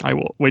 I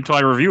will wait till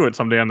I review it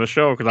someday on the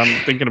show because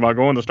I'm thinking about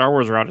going the Star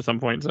Wars route at some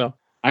point. So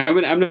I'm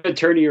gonna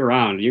turn you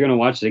around. You're gonna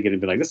watch it again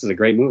and be like, "This is a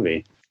great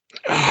movie."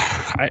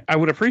 I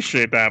would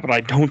appreciate that, but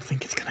I don't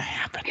think it's gonna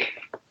happen.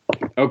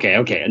 Okay.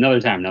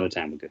 Another time we'll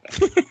do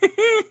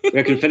that.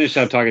 We can finish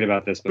up talking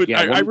about this. But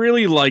yeah, I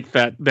really like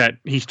that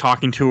he's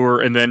talking to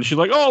her, and then she's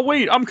like, "Oh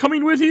wait, I'm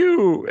coming with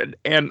you,"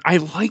 and I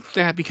like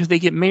that because they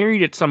get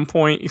married at some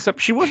point.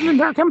 Except she wasn't in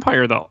Dark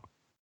Empire though,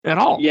 at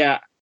all. Yeah.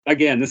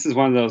 Again, this is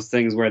one of those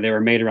things where they were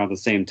made around the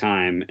same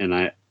time, and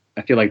I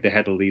feel like they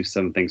had to leave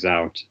some things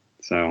out.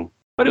 So,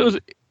 but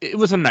it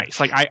was a nice.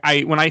 Like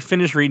I when I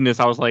finished reading this,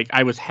 I was like,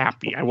 I was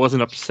happy. I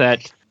wasn't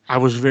upset. I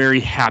was very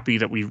happy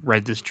that we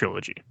read this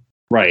trilogy.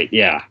 Right.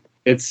 Yeah.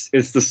 It's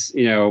this.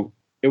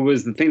 It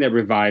was the thing that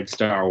revived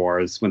Star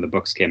Wars when the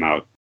books came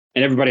out,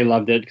 and everybody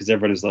loved it because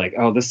everybody was like,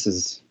 "Oh, this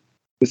is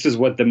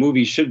what the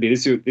movie should be.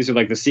 These are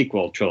like the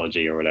sequel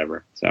trilogy or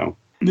whatever." So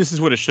this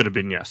is what it should have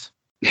been. Yes.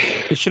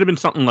 It should have been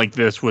something like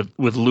this with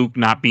Luke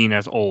not being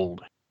as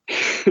old.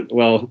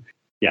 Well,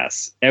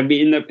 yes. I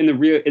mean,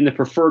 in the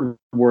preferred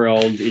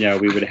world,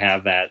 we would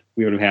have that.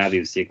 We would have had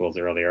these sequels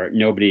earlier.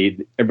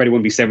 Everybody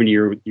wouldn't be 70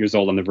 years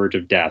old on the verge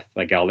of death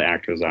like all the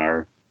actors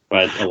are.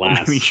 But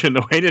alas, we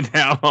shouldn't have waited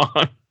that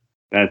long.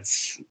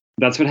 That's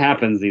what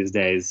happens these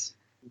days.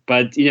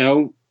 But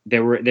they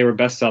were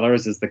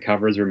bestsellers, as the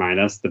covers remind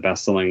us. The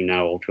best-selling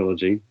novel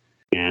trilogy,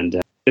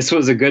 and this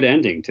was a good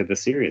ending to the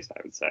series,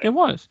 I would say. It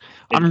was.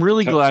 I'm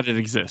really glad it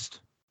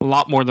exists. A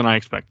lot more than I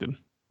expected.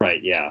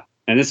 Right, yeah.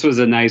 And this was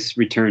a nice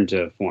return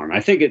to form. I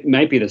think it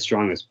might be the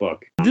strongest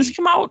book. Did this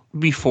come out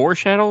before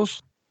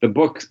Shadows? The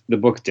book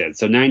did.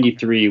 So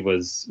 93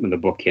 was when the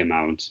book came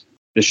out.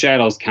 The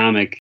Shadows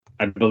comic,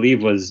 I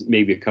believe, was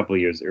maybe a couple of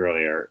years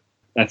earlier.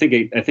 I think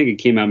it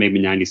came out maybe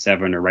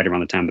 97 or right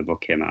around the time the book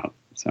came out.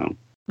 So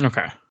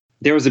okay.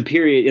 There was a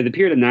period in the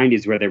period of the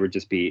 90s where there would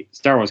just be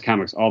Star Wars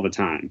comics all the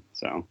time.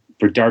 So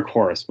for Dark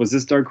Horse, was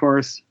this Dark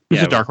Horse?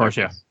 This is Dark Horse,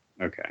 yeah.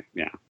 Okay,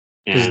 yeah.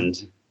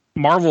 And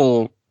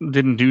Marvel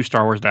didn't do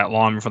Star Wars that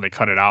long before they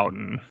cut it out,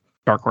 and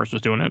Dark Horse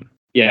was doing it.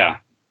 Yeah,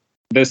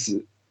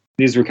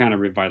 these were kind of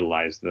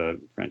revitalized the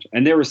franchise,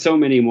 and there were so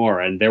many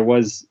more. And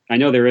I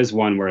know there is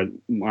one where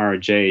Mara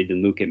Jade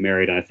and Luke get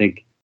married, and I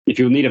think if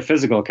you need a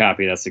physical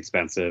copy, that's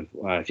expensive.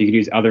 If you could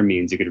use other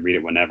means, you could read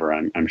it whenever.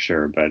 I'm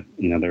sure, but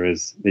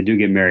they do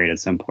get married at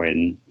some point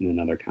in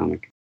another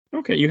comic.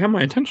 Okay, you have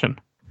my attention.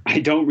 I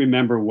don't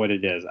remember what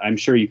it is. I'm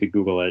sure you could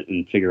Google it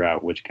and figure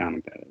out which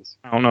comic that is.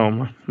 I don't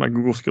know. My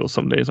Google skills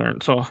some days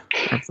aren't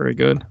very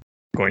good.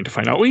 I'm going to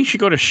find out. We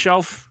should go to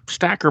Shelf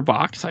Stacker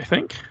Box, I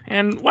think.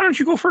 And why don't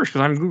you go first?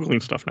 Because I'm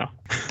Googling stuff now.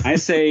 I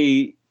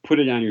say put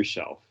it on your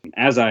shelf. Put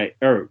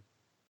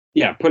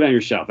it on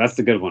your shelf. That's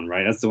the good one,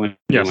 right? That's the one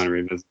you want to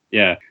revisit.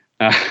 Yeah.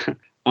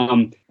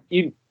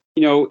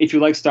 If you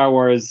like Star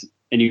Wars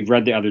and you've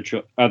read the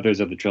others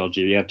of the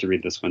trilogy, you have to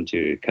read this one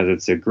too, because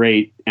it's a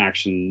great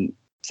action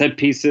set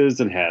pieces.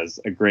 It has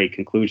a great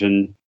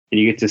conclusion,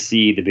 and you get to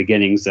see the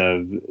beginnings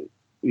of,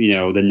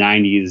 the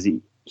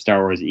 90s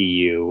Star Wars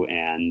EU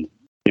and,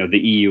 the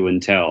EU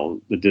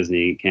until the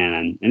Disney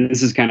canon. And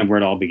this is kind of where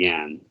it all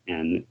began,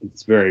 and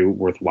it's very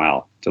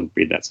worthwhile to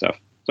read that stuff.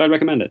 So I'd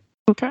recommend it.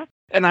 Okay.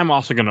 And I'm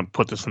also going to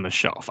put this on the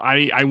shelf.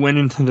 I went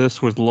into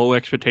this with low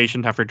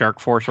expectations after Dark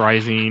Force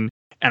Rising,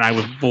 and I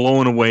was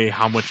blown away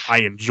how much I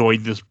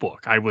enjoyed this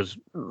book. I was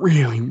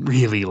really,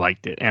 really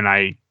liked it,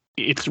 and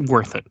it's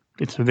worth it.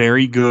 It's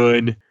very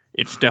good.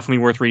 It's definitely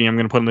worth reading. I'm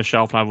going to put it on the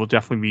shelf, and I will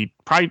definitely be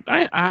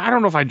I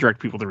don't know if I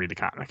direct people to read the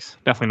comics.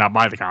 Definitely not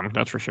buy the comic,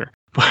 that's for sure.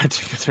 But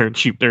because they're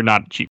cheap, they're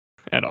not cheap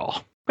at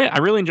all. But yeah, I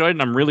really enjoyed it,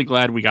 and I'm really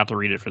glad we got to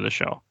read it for the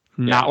show.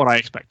 Not what I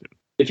expected.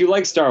 If you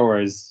like Star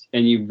Wars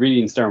and you're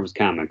reading Star Wars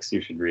comics,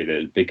 you should read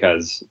it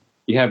because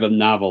you have a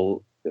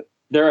novel.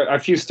 There are a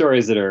few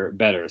stories that are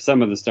better.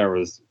 Some of the Star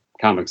Wars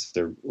comics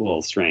are a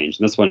little strange.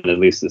 And this one, at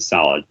least, is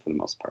solid for the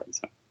most part.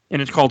 So.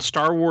 And it's called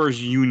Star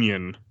Wars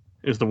Union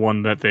is the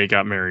one that they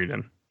got married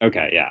in.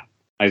 Okay, yeah.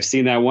 I've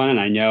seen that one, and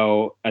I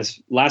know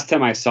last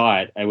time I saw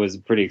it, it was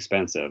pretty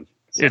expensive.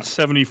 So. It's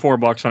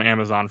 $74 on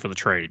Amazon for the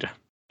trade.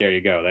 There you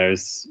go.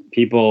 There's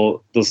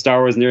people, those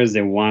Star Wars nerds,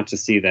 they want to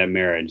see that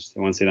marriage. They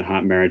want to see the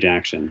hot marriage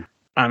action.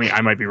 I mean,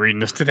 I might be reading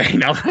this today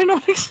now that I know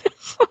it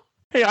exists.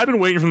 Hey, I've been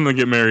waiting for them to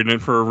get married and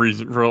for a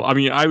reason.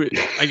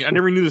 I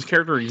never knew this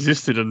character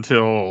existed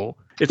until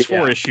it's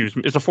 4 issues.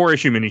 It's a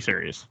 4-issue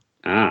miniseries.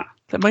 Ah.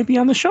 That might be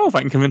on the show if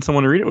I can convince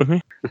someone to read it with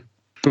me.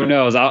 Who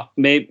knows?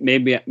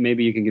 Maybe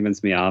you can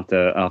convince me. I'll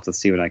have to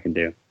see what I can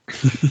do.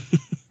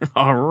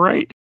 All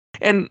right.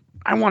 And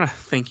I want to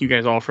thank you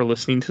guys all for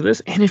listening to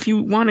this. And if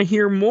you want to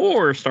hear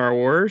more Star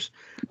Wars,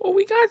 well,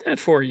 we got that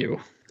for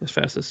you.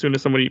 As soon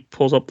as somebody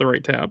pulls up the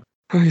right tab.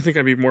 I think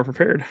I'd be more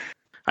prepared.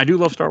 I do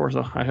love Star Wars,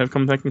 though. I have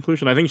come to that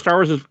conclusion. I think Star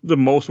Wars is the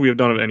most we have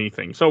done of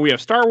anything. So we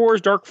have Star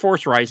Wars Dark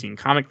Force Rising,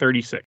 Comic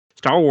 36.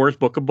 Star Wars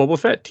Book of Boba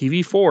Fett,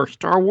 TV 4.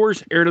 Star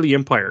Wars Heir to the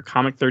Empire,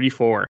 Comic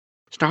 34.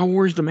 Star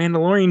Wars The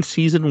Mandalorian,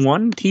 Season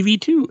 1, TV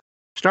 2.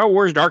 Star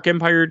Wars Dark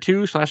Empire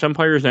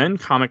 2/Empire's End,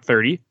 Comic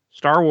 30.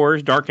 Star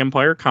Wars Dark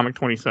Empire, Comic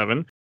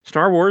 27.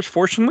 Star Wars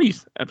Force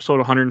Unleashed, Episode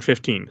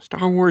 115.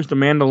 Star Wars The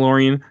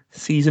Mandalorian,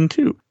 Season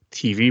 2,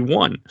 TV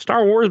 1.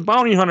 Star Wars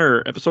Bounty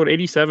Hunter, Episode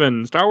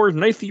 87. Star Wars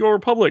Knights of the Old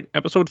Republic,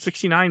 Episode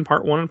 69,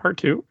 Part 1 and Part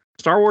 2.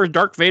 Star Wars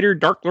Darth Vader,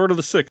 Dark Lord of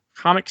the Sith,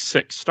 Comic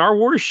 6. Star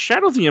Wars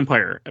Shadow of the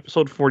Empire,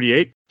 Episode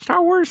 48.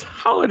 Star Wars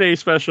Holiday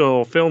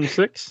Special, Film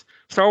 6.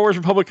 Star Wars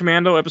Republic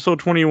Commando, Episode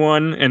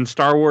 21. And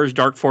Star Wars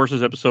Dark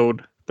Forces,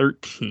 Episode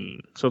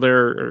 13. So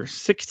there are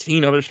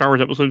 16 other Star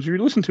Wars episodes you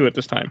listen to at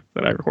this time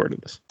that I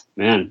recorded this.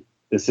 Man,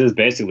 this is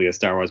basically a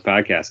Star Wars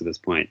podcast at this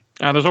point.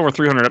 There's over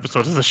 300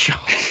 episodes of the show.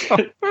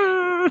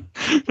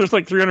 There's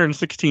like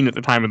 316 at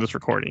the time of this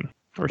recording.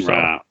 Or so.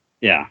 Wow.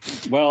 Yeah.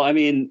 Well, I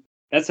mean,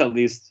 that's at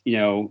least,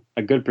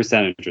 a good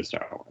percentage of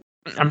Star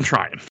Wars. I'm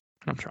trying.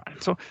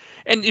 So,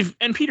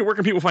 and Peter, where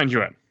can people find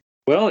you at?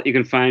 Well, you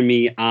can find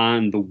me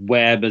on the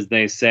web, as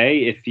they say.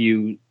 If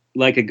you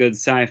like a good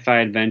sci-fi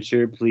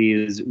adventure,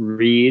 please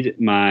read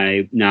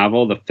my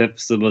novel, The Fifth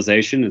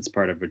Civilization. It's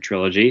part of a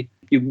trilogy.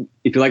 If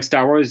you like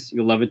Star Wars,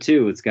 you'll love it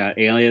too. It's got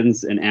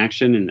aliens and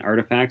action and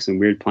artifacts and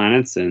weird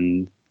planets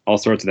and all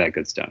sorts of that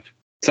good stuff.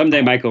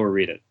 Someday Michael will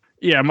read it.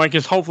 Yeah, Mike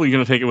is hopefully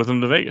going to take it with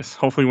him to Vegas.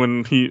 Hopefully,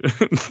 when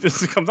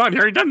this comes out, he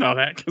already done all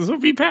that because it'll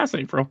be past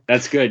April.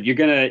 That's good. You're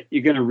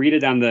gonna read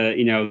it on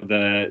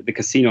the the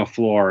casino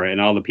floor,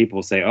 and all the people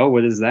will say, "Oh,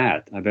 what is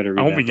that?" I better read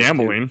that. I won't be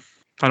gambling. Too.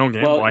 I don't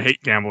gamble. Well, I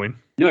hate gambling.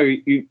 No,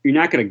 you're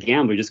not going to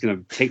gamble. You're just going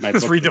to take my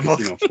book to the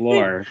casino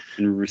floor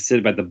and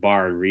sit by the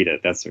bar and read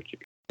it. That's what you.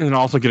 And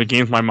also get a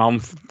Games My Mom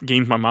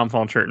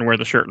phone shirt and wear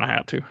the shirt and I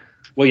have to.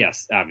 Well,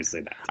 yes,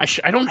 obviously that.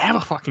 I don't have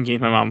a fucking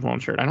Games My Mom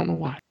phone shirt. I don't know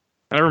why.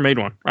 I never made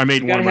one. I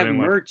made you one. You gotta have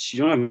merch.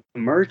 You don't have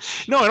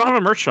merch? No, I don't have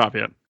a merch shop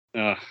yet.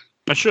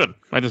 I should.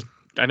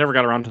 I never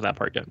got around to that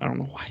part yet. I don't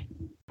know why.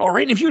 All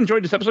right, and if you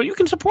enjoyed this episode, you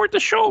can support the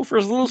show for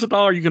as little as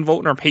 $1. You can vote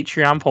in our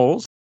Patreon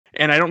polls.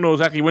 And I don't know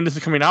exactly when this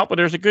is coming out, but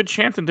there's a good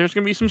chance that there's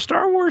going to be some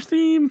Star Wars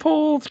theme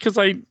polls because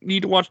I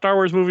need to watch Star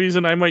Wars movies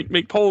and I might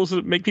make polls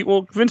that make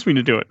people convince me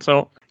to do it.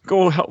 So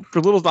go help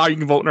for little $1. You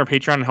can vote in our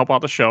Patreon and help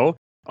out the show.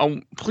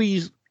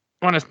 Please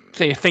want to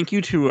say thank you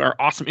to our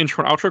awesome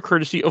intro and outro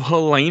courtesy of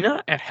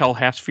Helena at Hell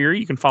Has Fury.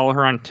 You can follow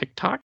her on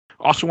TikTok.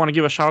 Also want to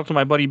give a shout out to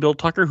my buddy Bill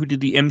Tucker who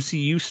did the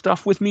MCU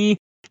stuff with me.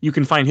 You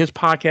can find his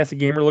podcast, A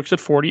Gamer Looks at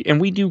 40.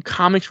 And we do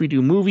comics, we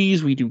do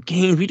movies, we do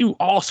games, we do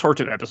all sorts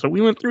of episodes.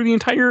 We went through the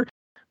entire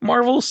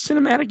Marvel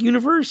Cinematic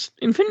Universe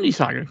Infinity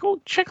Saga.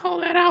 Go check all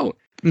that out.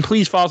 And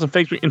please follow us on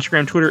Facebook,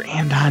 Instagram, Twitter,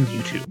 and on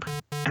YouTube.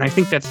 And I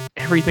think that's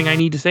everything I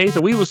need to say.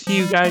 So we will see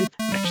you guys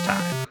next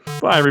time.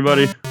 Bye,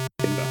 everybody.